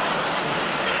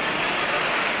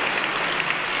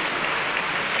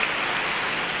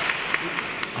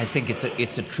 I think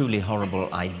it's a truly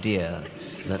horrible idea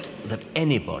that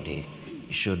anybody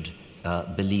should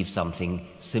believe something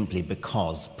simply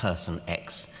because person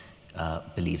X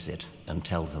believes it and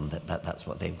tells them that's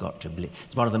what they've got to believe.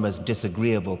 It's one of the most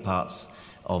disagreeable parts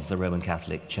of the Roman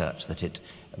Catholic Church, that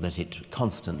it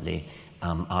constantly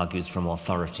argues from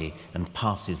authority and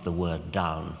passes the word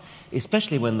down,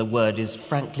 especially when the word is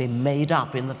frankly made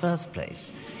up in the first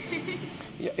place.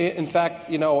 In fact,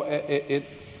 you know,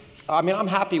 I mean, I'm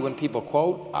happy when people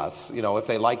quote us, you know, if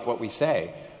they like what we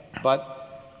say. But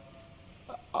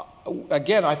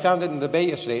again, I found it in the debate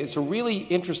yesterday. It's really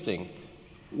interesting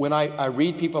when I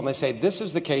read people and they say, this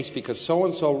is the case because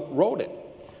so-and-so wrote it.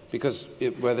 Because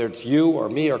whether it's you or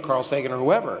me or Carl Sagan or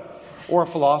whoever, or a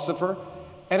philosopher,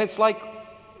 and it's like,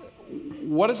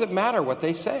 what does it matter what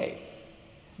they say?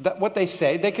 That what they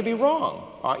say, they could be wrong,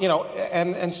 you know,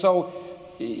 and so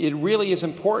it really is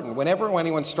important. Whenever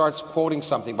anyone starts quoting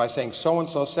something by saying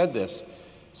so-and-so said this,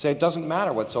 say it doesn't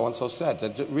matter what so-and-so said.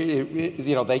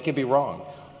 You know, they could be wrong.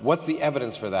 What's the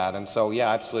evidence for that? And so, yeah,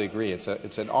 I absolutely agree. It's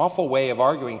an awful way of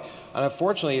arguing, and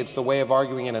unfortunately, it's the way of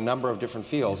arguing in a number of different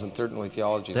fields, and certainly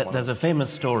theology is one. There's a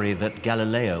famous story that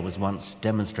Galileo was once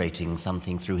demonstrating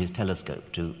something through his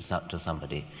telescope to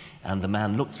somebody, and the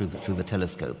man looked through the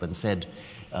telescope and said,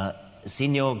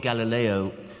 "Signor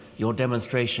Galileo, your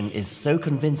demonstration is so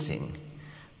convincing.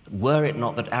 Were it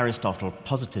not that Aristotle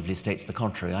positively states the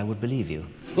contrary, I would believe you."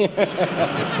 That's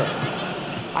right.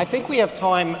 I think we have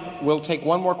time. We'll take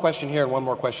one more question here and one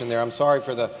more question there. I'm sorry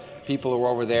for the people who are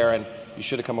over there, and you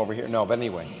should have come over here. No, but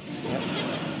anyway. Yeah.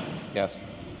 Yes.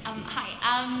 Hi.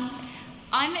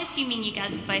 I'm assuming you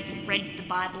guys have both read the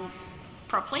Bible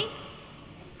properly.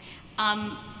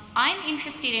 I'm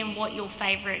interested in what your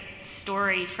favourite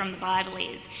story from the Bible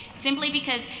is, simply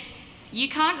because you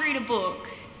can't read a book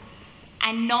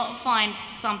and not find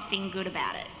something good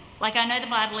about it. Like, I know the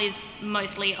Bible is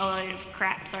mostly a load of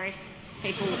crap, sorry,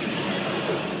 people.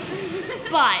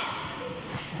 But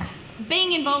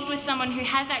being involved with someone who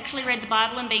has actually read the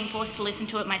Bible and being forced to listen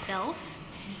to it myself,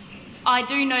 I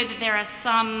do know that there are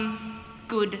some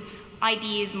good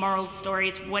ideas, morals,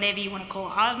 stories, whatever you want to call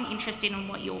it. I'm interested in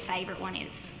what your favourite one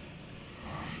is.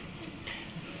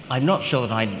 I'm not sure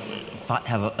that I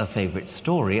have a favourite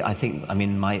story. I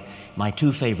mean, my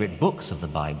two favourite books of the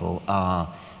Bible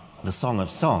are the Song of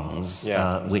Songs,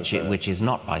 which is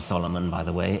not by Solomon, by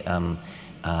the way.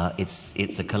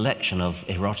 It's a collection of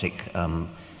erotic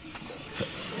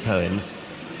poems,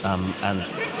 and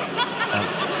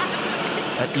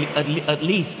at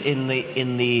least in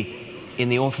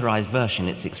the authorized version,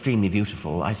 it's extremely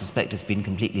beautiful. I suspect it's been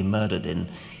completely murdered in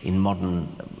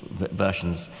modern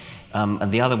versions.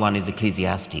 And the other one is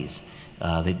Ecclesiastes.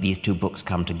 These two books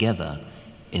come together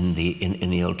in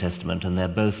the Old Testament, and they're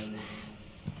both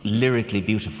lyrically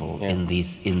beautiful in the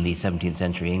 17th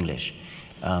century English.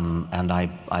 And I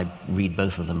read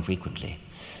both of them frequently.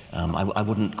 I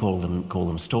wouldn't call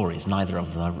them stories. Neither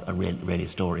of them are really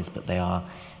stories, but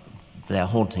they're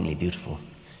hauntingly beautiful.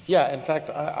 Yeah, in fact,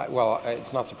 well,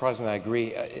 it's not surprising that I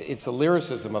agree. It's the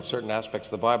lyricism of certain aspects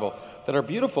of the Bible that are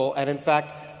beautiful, and in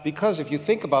fact, because if you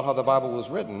think about how the Bible was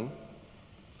written,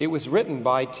 it was written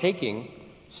by taking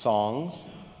songs,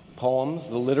 poems,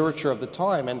 the literature of the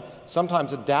time, and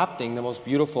sometimes adapting the most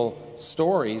beautiful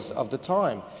stories of the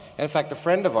time. And in fact, a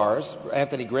friend of ours,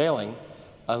 Anthony Grayling,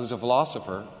 who's a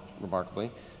philosopher,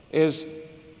 remarkably,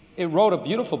 wrote a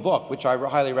beautiful book, which I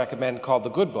highly recommend, called The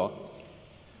Good Book,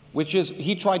 which is,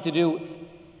 he tried to do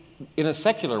in a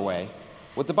secular way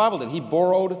what the Bible did. He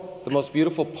borrowed the most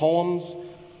beautiful poems,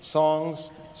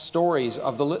 songs, stories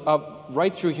of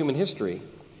right through human history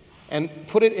and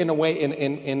put it in a way,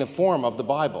 in a form of the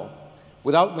Bible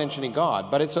without mentioning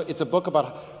God. But it's a book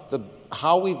about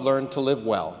how we've learned to live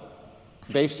well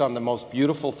based on the most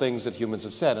beautiful things that humans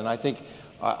have said. And I think,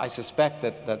 I suspect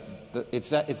that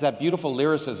it's that beautiful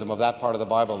lyricism of that part of the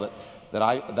Bible that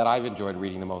I've enjoyed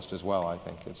reading the most as well, I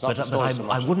think. It's not but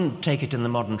I wouldn't take it in the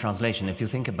modern translation. If you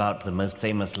think about the most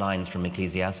famous lines from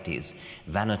Ecclesiastes,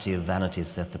 "Vanity of vanities,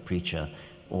 saith the preacher,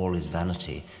 all is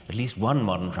vanity." At least one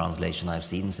modern translation I've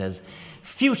seen says,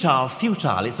 "Futile,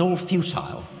 futile, it's all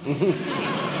futile."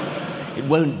 It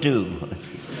won't do.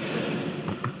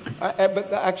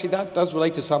 But actually that does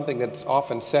relate to something that's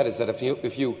often said, is that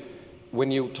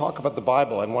when you talk about the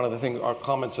Bible, and one of the things, our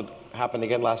comments that happened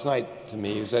again last night to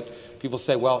me, is that people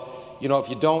say, well, you know, if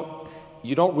you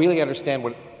don't really understand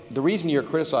what, the reason you're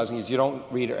criticizing is you don't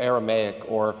read Aramaic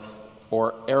or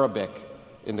Arabic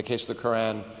in the case of the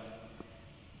Quran.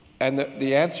 And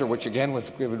the answer, which again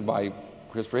was given by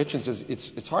Christopher Hitchens, is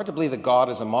it's hard to believe that God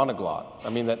is a monoglot. I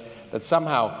mean, that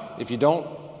somehow, if you don't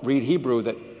read Hebrew,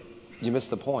 that you miss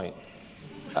the point.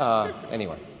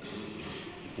 Anyway.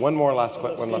 One last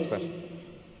question.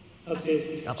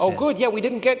 Upstairs. Oh, good. Yeah, we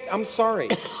didn't get... I'm sorry.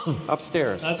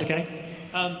 Upstairs. That's okay.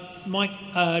 Mike,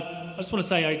 I just want to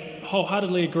say I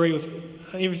wholeheartedly agree with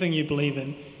everything you believe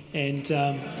in, and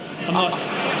I'm not...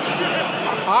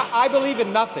 I believe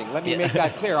in nothing. Let me make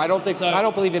that clear. I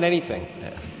don't believe in anything.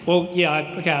 Well, yeah,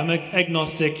 I'm an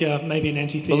agnostic, maybe an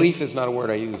anti-theist. Belief is not a word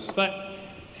I use. But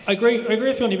I agree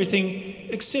with you on everything,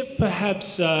 except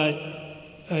perhaps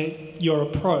your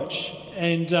approach.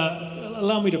 And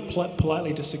allow me to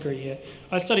politely disagree here.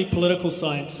 I study political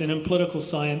science, and in political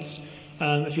science,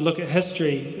 if you look at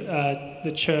history,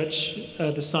 the church,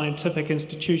 the scientific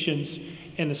institutions,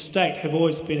 and the state have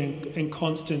always been in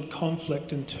constant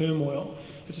conflict and turmoil.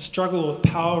 It's a struggle of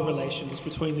power relations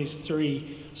between these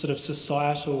three sort of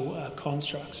societal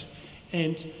constructs.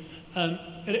 And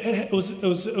it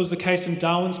was the case in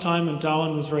Darwin's time, and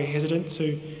Darwin was very hesitant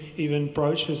to even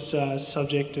broach his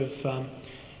subject of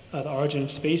the origin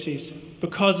of species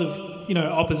because of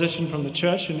opposition from the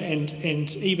church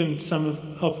and even some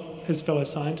of his fellow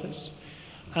scientists.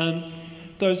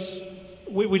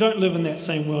 We don't live in that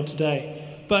same world today.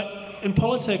 But in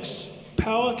politics,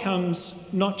 power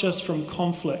comes not just from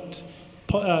conflict.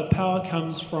 Power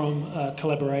comes from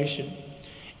collaboration.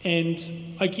 And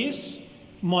I guess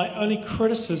my only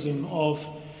criticism of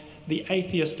the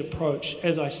atheist approach,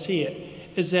 as I see it,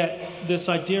 is that this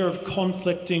idea of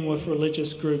conflicting with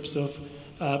religious groups, of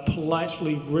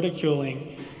politely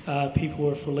ridiculing people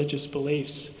with religious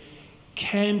beliefs,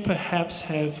 can perhaps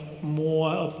have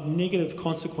more of negative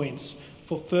consequence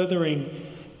for furthering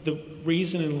the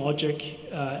reason and logic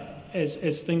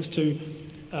as things to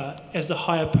as the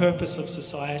higher purpose of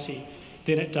society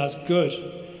than it does good.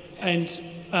 And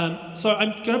so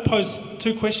I'm going to pose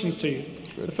two questions to you.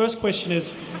 The first question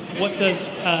is, what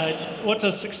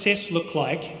does success look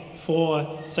like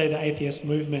for, say, the atheist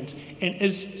movement? And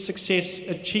is success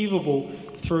achievable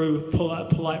through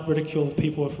polite ridicule of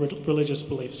people with religious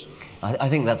beliefs? I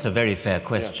think that's a very fair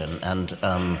question. Yeah. And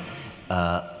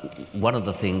one of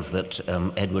the things that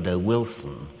Edward O.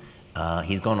 Wilson,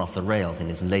 he's gone off the rails in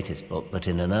his latest book, but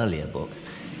in an earlier book,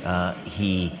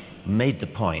 he made the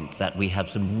point that we have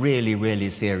some really, really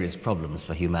serious problems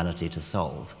for humanity to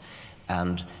solve.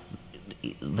 And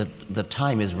the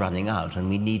time is running out, and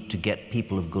we need to get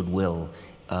people of goodwill,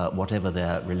 whatever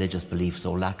their religious beliefs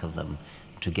or lack of them,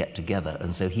 to get together.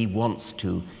 And so he wants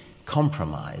to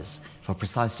compromise for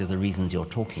precisely the reasons you're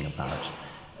talking about,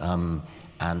 and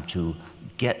to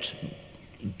get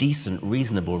decent,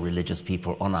 reasonable religious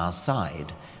people on our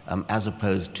side, as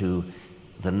opposed to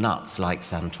the nuts like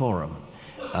Santorum.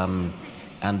 I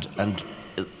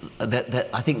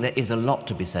think there is a lot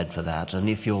to be said for that, and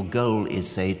if your goal is,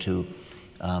 say, to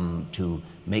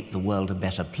make the world a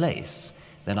better place,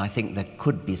 then I think there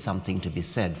could be something to be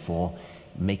said for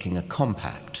making a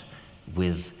compact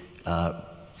with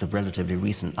the relatively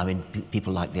recent, I mean,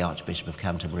 people like the Archbishop of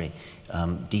Canterbury,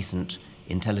 decent,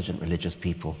 intelligent religious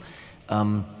people.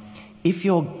 If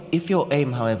your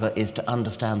aim, however, is to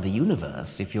understand the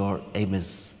universe, if your aim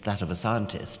is that of a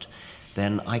scientist,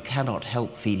 then I cannot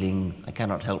help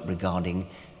regarding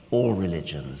all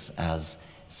religions as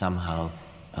somehow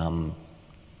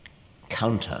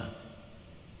counter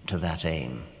to that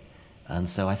aim. And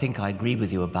so I think I agree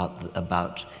with you about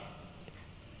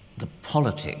the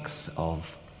politics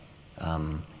of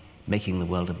making the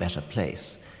world a better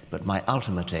place, but my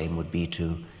ultimate aim would be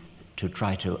to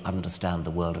try to understand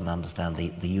the world and understand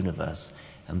the universe,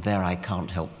 and there I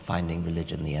can't help finding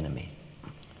religion the enemy.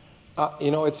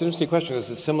 You know, it's an interesting question because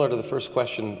it's similar to the first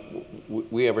question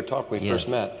we ever talked when we first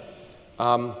met.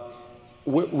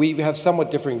 We have somewhat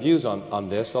differing views on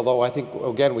this, although I think,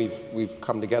 again, we've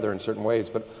come together in certain ways.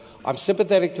 But I'm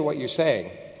sympathetic to what you're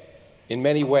saying in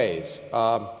many ways.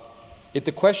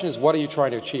 The question is, what are you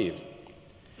trying to achieve?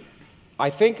 I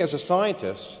think as a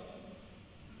scientist,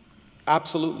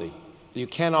 absolutely, you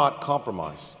cannot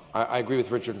compromise. I agree with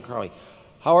Richard and Carly.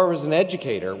 However, as an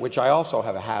educator, which I also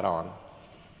have a hat on,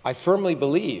 I firmly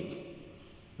believe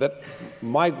that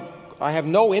I have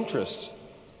no interest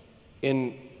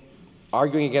in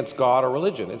arguing against God or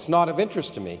religion. It's not of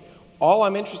interest to me. All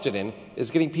I'm interested in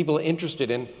is getting people interested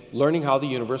in learning how the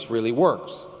universe really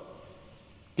works,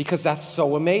 because that's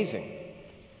so amazing.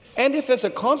 And if as a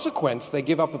consequence they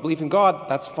give up a belief in God,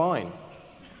 that's fine,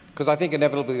 because I think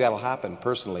inevitably that'll happen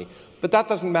personally. But that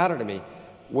doesn't matter to me.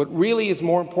 What really is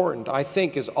more important, I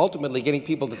think, is ultimately getting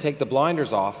people to take the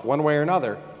blinders off one way or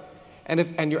another.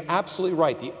 And you're absolutely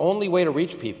right. The only way to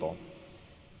reach people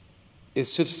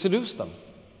is to seduce them,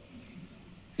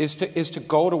 is to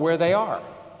go to where they are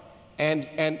and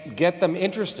get them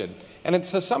interested. And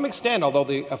to some extent, although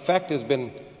the effect has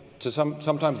been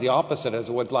sometimes the opposite as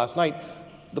it was last night,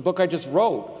 the book I just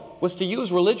wrote was to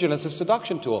use religion as a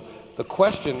seduction tool. The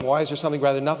question, why is there something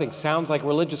rather than nothing, sounds like a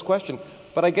religious question,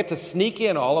 but I get to sneak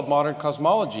in all of modern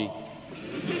cosmology.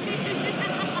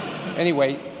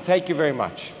 Anyway, thank you very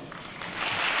much.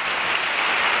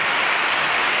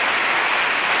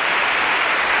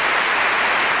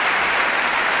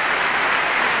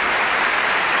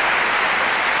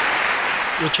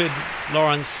 Richard,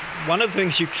 Lawrence, one of the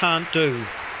things you can't do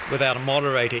without a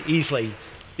moderator easily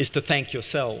is to thank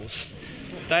yourselves.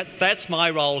 That's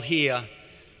my role here.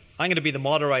 I'm going to be the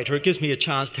moderator. It gives me a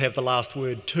chance to have the last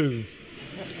word too.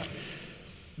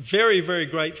 Very, very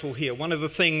grateful here. One of the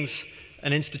things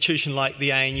an institution like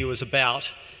the ANU is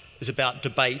about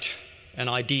debate and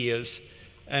ideas.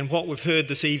 And what we've heard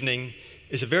this evening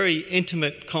is a very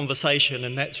intimate conversation,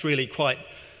 and that's really quite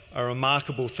a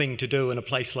remarkable thing to do in a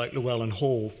place like Llewellyn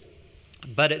Hall.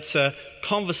 But it's a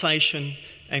conversation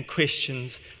and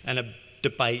questions and a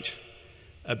debate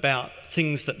about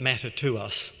things that matter to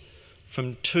us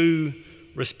from two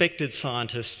respected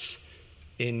scientists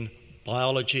in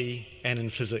biology and in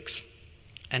physics.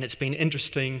 And it's been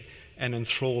interesting and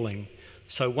enthralling.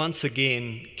 So once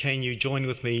again, can you join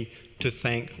with me to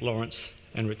thank Lawrence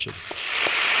and Richard?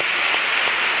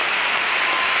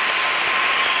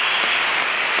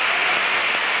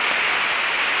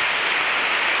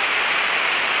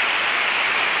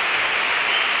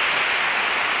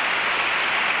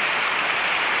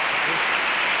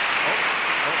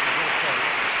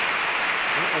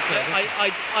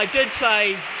 I did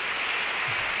say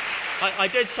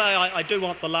I do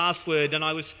want the last word, and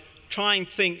I was trying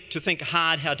to think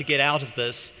hard how to get out of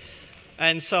this.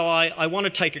 And so I want to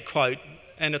take a quote,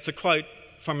 and it's a quote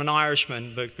from an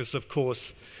Irishman, because of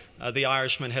course the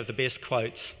Irishmen have the best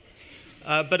quotes.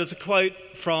 But it's a quote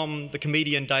from the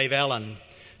comedian Dave Allen.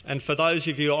 And for those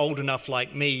of you old enough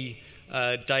like me,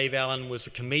 Dave Allen was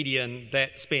a comedian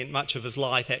that spent much of his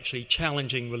life actually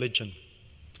challenging religion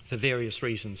for various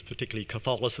reasons, particularly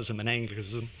Catholicism and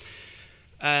Anglicanism.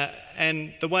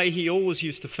 And the way he always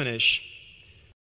used to finish